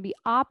 Going to be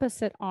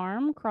opposite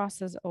arm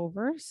crosses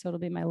over. So it'll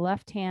be my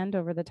left hand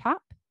over the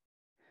top,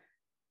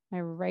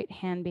 my right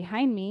hand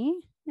behind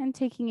me, and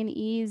taking an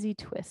easy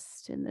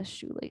twist in this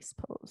shoelace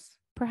pose,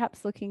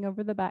 perhaps looking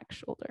over the back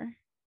shoulder.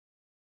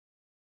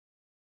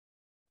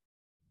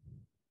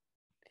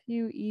 A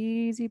few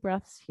easy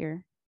breaths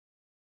here.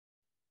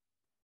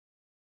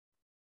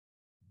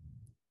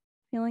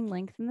 Feeling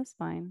length in the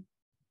spine,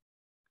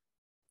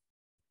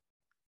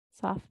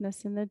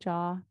 softness in the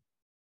jaw,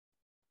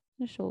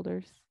 the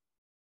shoulders.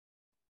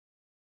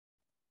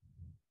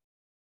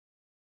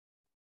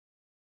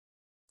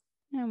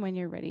 And when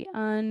you're ready,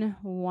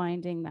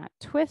 unwinding that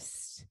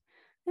twist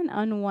and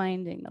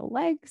unwinding the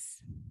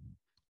legs.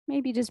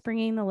 Maybe just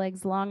bringing the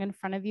legs long in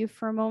front of you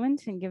for a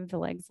moment and give the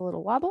legs a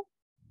little wobble.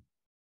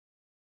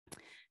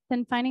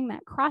 Then finding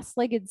that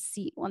cross-legged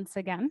seat once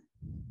again.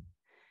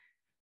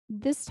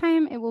 This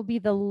time it will be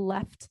the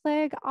left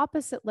leg,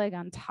 opposite leg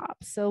on top.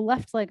 So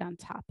left leg on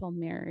top, I'll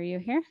mirror you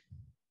here.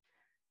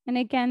 And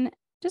again,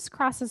 just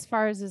cross as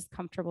far as is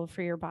comfortable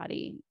for your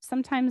body.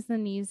 Sometimes the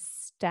knees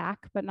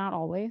stack, but not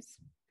always.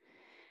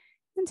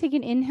 And take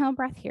an inhale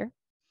breath here.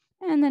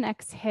 And then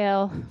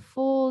exhale,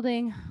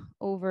 folding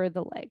over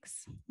the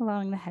legs,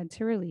 allowing the head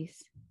to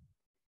release.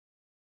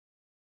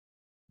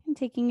 And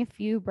taking a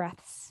few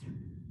breaths,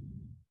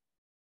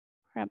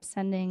 perhaps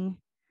sending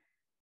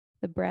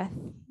the breath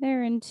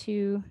there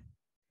into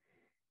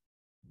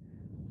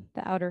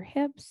the outer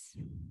hips.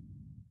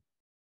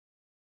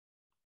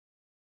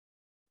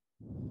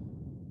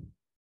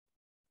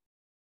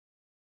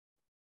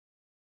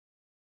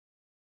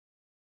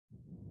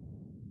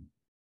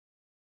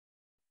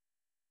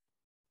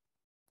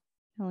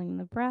 Feeling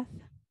the breath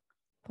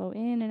flow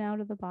in and out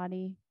of the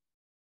body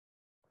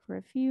for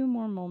a few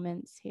more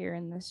moments here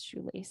in this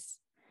shoelace.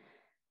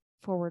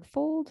 Forward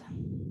fold.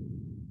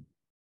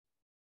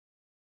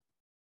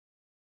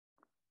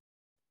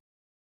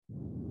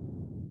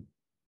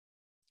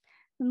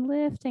 And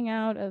lifting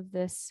out of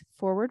this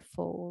forward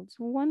fold.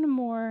 One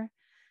more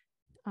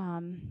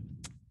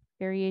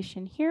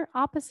variation here,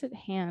 opposite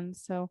hand.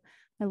 So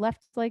my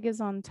left leg is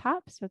on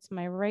top, so it's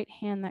my right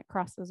hand that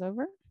crosses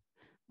over.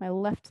 My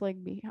left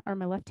leg or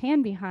my left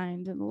hand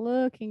behind and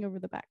looking over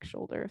the back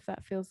shoulder if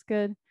that feels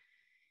good.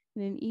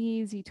 And an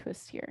easy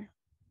twist here.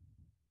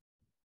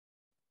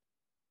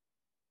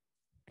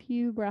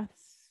 Few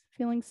breaths,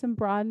 feeling some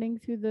broadening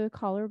through the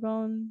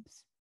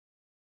collarbones,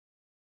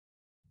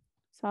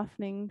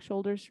 softening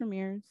shoulders from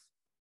ears,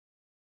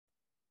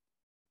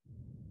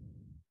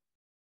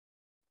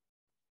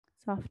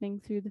 softening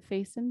through the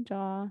face and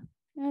jaw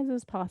as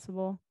is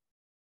possible.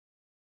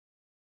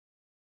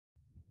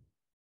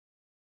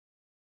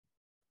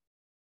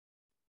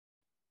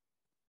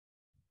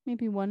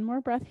 Maybe one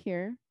more breath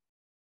here.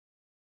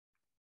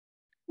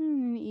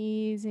 And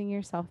easing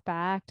yourself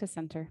back to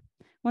center.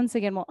 Once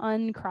again, we'll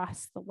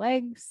uncross the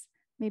legs,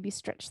 maybe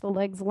stretch the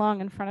legs long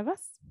in front of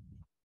us.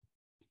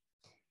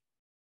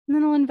 And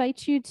then I'll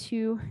invite you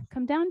to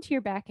come down to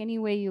your back any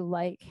way you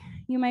like.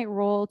 You might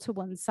roll to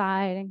one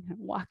side and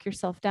walk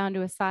yourself down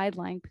to a side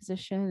lying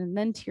position and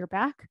then to your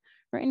back,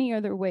 or any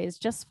other way is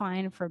just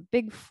fine for a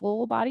big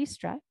full body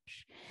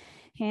stretch.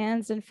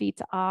 Hands and feet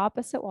to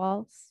opposite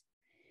walls.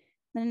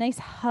 Then a nice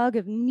hug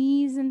of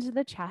knees into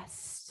the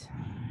chest.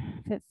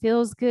 If it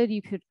feels good,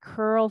 you could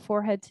curl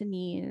forehead to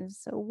knees.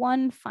 So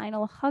one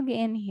final hug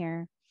in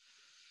here.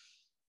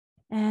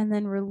 And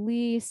then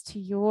release to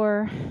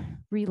your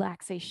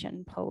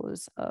relaxation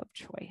pose of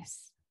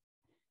choice.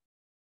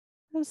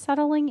 So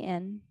settling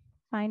in,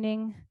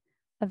 finding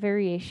a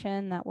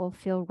variation that will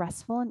feel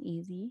restful and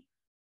easy.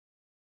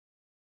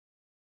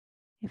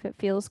 If it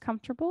feels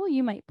comfortable,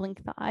 you might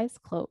blink the eyes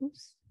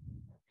closed.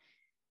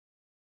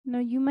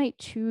 You might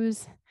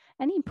choose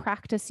any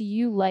practice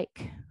you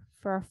like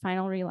for our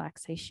final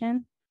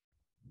relaxation.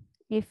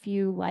 If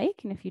you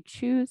like and if you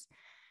choose,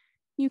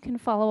 you can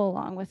follow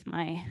along with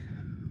my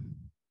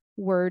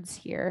words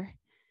here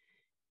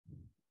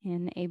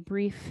in a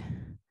brief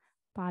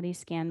body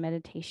scan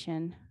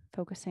meditation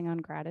focusing on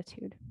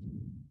gratitude.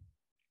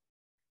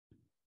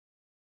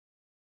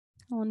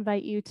 I'll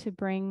invite you to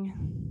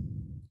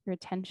bring your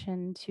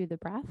attention to the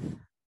breath.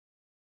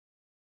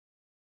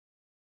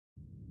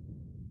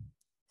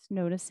 Just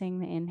noticing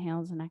the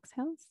inhales and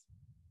exhales.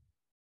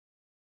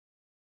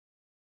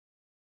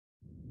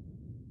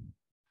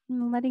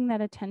 And letting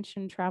that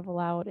attention travel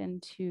out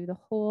into the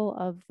whole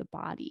of the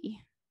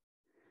body.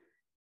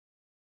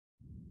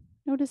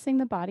 Noticing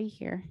the body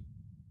here.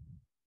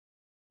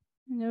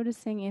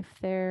 Noticing if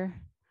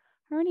there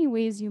are any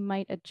ways you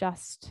might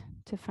adjust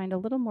to find a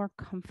little more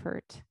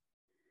comfort.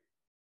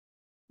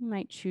 You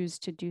might choose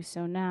to do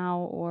so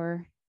now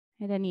or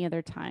at any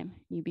other time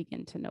you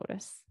begin to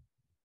notice.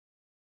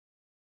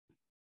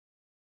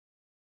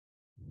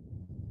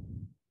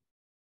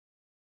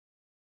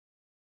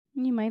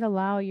 And you might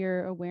allow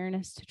your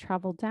awareness to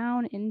travel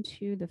down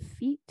into the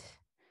feet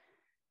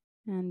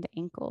and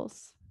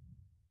ankles,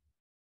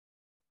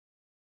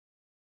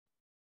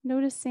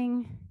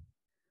 noticing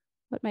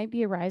what might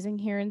be arising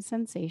here in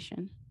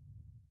sensation.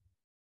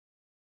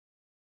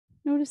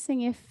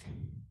 Noticing if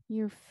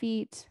your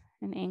feet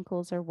and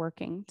ankles are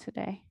working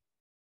today.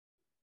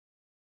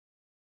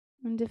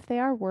 And if they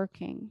are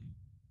working,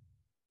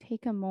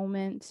 take a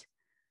moment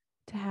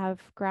to have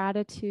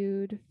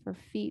gratitude for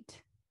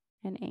feet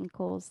and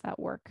ankles that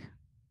work.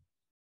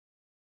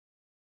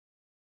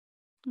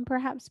 And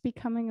perhaps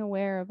becoming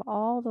aware of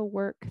all the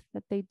work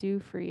that they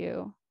do for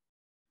you.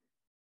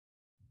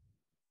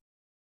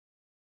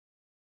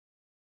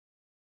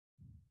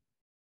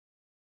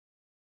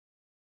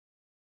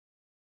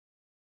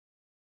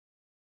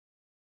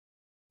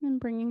 And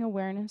bringing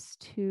awareness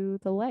to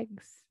the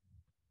legs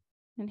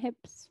and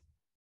hips.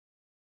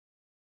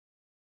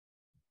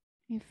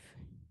 If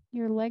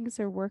your legs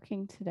are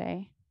working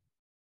today,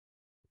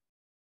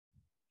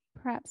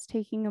 perhaps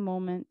taking a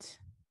moment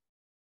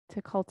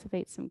to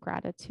cultivate some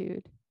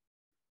gratitude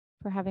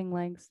for having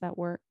legs that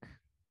work.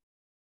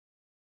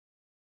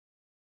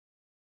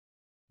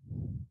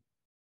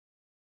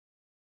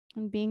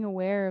 And being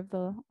aware of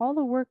all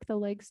the work the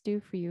legs do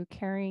for you,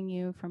 carrying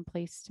you from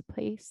place to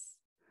place,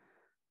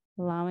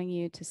 allowing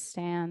you to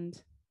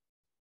stand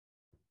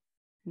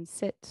and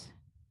sit.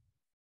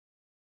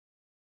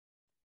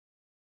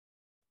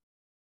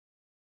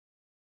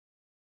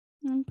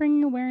 And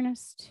bringing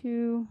awareness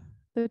to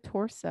the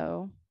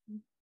torso,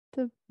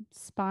 the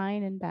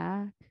spine and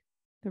back,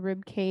 the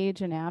rib cage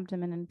and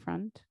abdomen in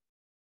front.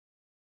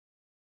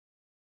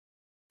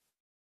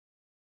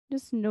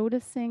 Just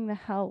noticing the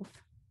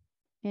health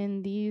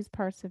in these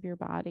parts of your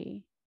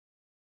body.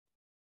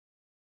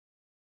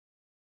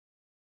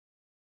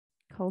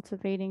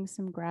 Cultivating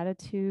some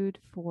gratitude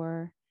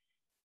for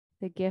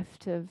the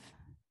gift of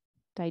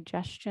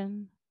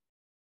digestion,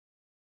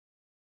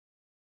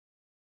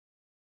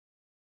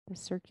 the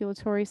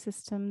circulatory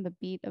system, the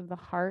beat of the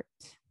heart.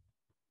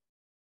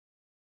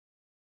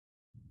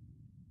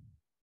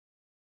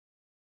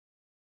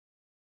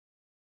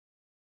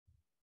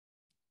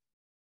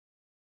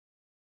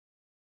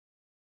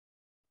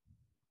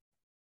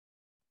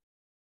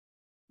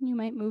 You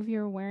might move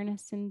your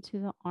awareness into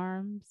the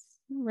arms,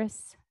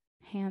 wrists,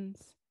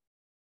 hands,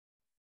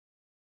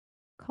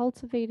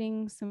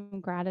 cultivating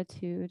some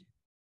gratitude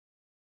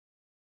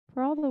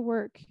for all the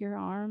work your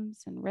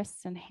arms and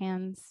wrists and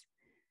hands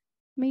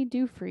may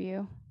do for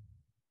you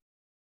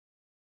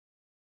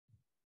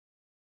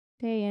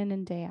day in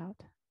and day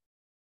out.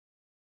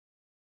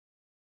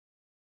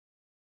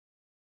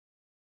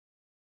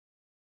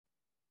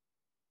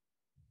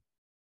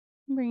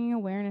 Bringing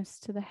awareness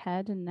to the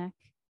head and neck,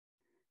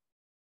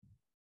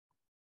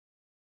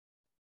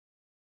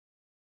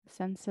 a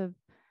sense of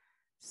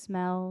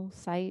smell,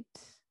 sight,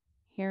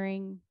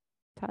 hearing,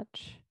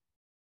 touch.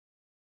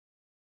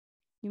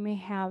 You may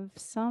have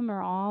some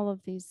or all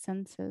of these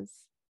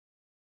senses.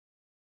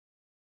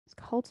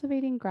 It's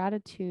cultivating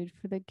gratitude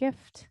for the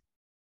gift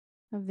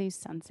of these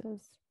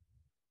senses.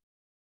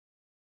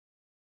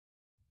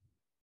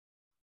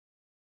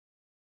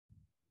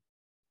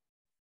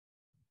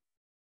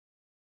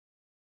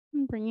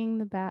 And bringing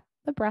the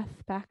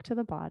breath back to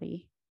the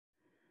body.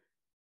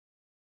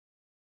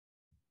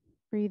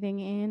 Breathing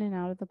in and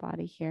out of the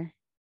body here.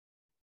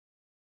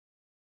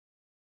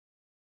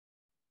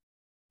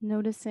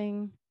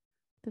 Noticing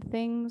the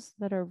things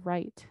that are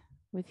right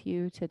with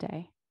you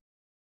today.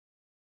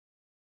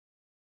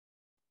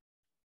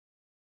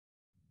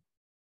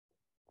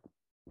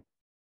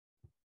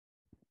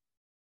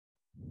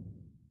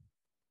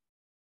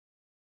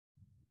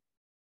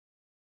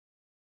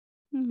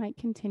 You might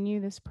continue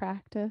this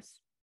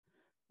practice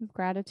of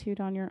gratitude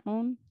on your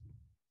own.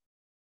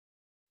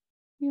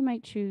 You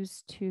might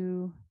choose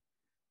to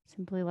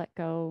simply let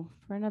go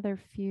for another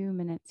few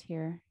minutes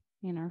here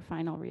in our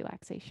final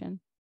relaxation.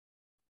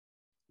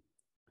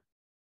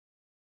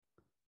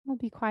 We'll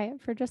be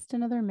quiet for just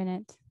another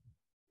minute.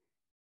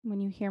 When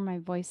you hear my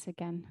voice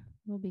again,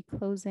 we'll be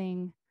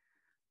closing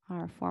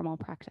our formal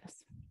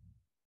practice.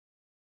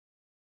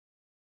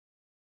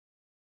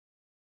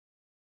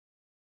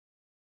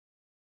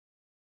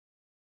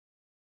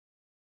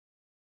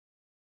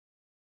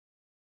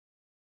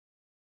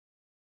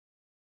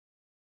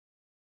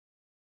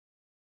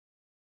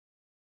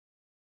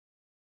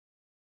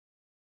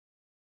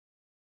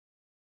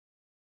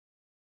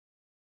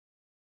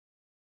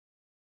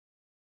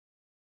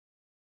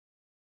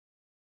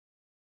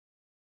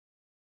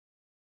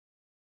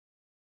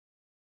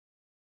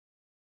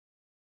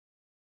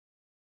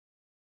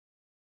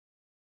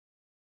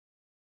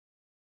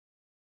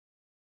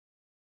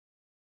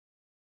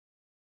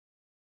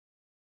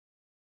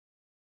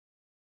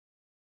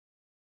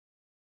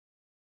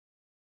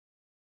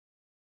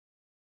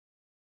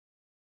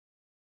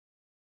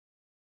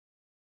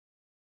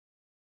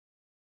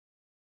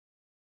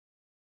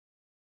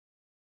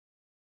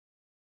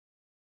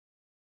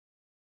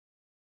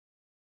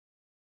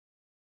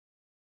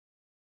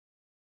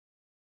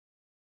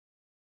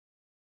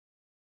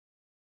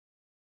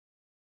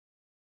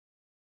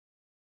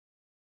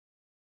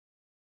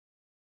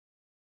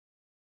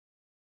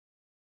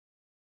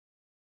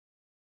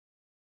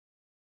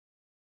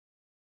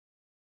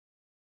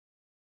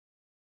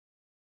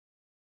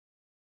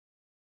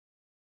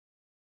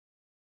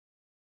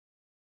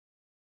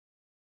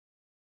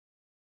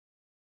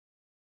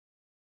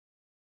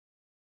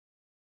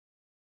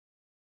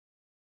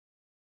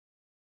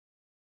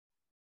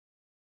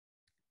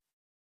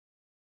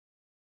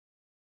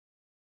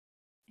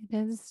 It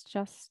is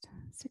just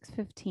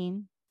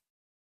 6:15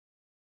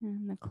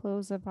 and the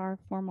close of our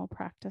formal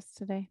practice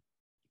today.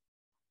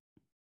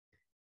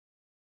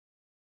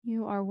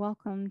 You are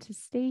welcome to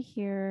stay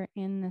here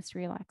in this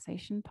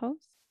relaxation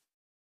pose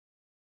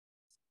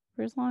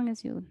for as long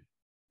as you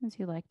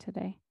like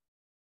today.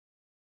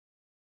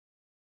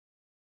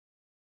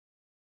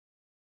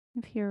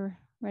 If you're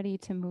ready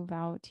to move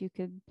out, you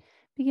could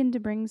begin to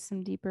bring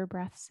some deeper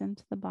breaths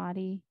into the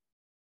body.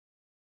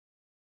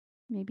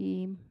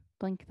 Maybe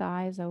blink the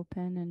eyes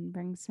open and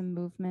bring some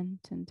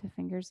movement into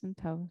fingers and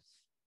toes.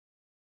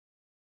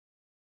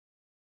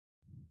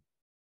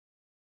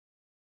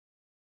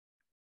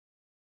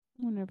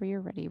 Whenever you're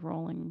ready,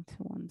 rolling to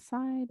one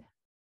side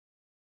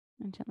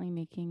and gently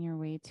making your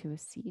way to a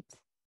seat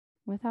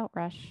without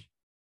rush,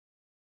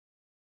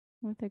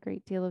 with a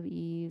great deal of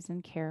ease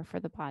and care for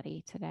the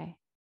body today.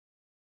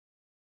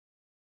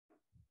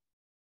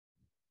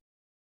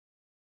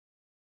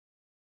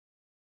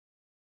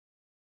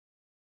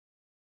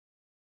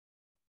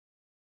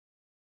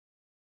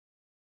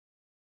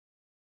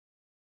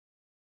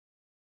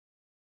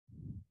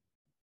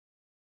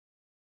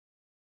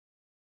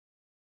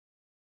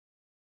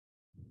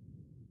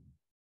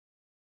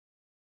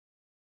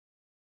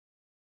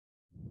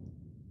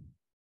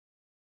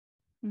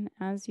 And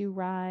as you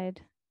ride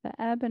the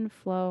ebb and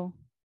flow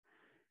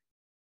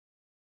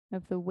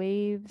of the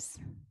waves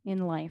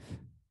in life,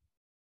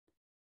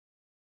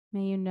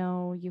 may you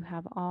know you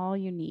have all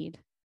you need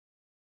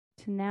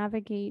to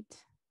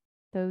navigate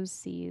those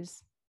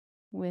seas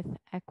with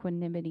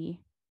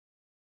equanimity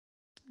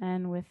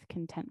and with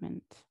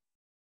contentment.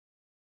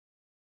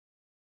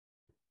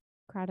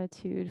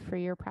 Gratitude for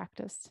your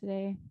practice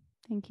today.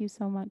 Thank you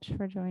so much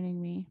for joining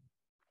me.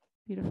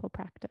 Beautiful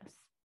practice.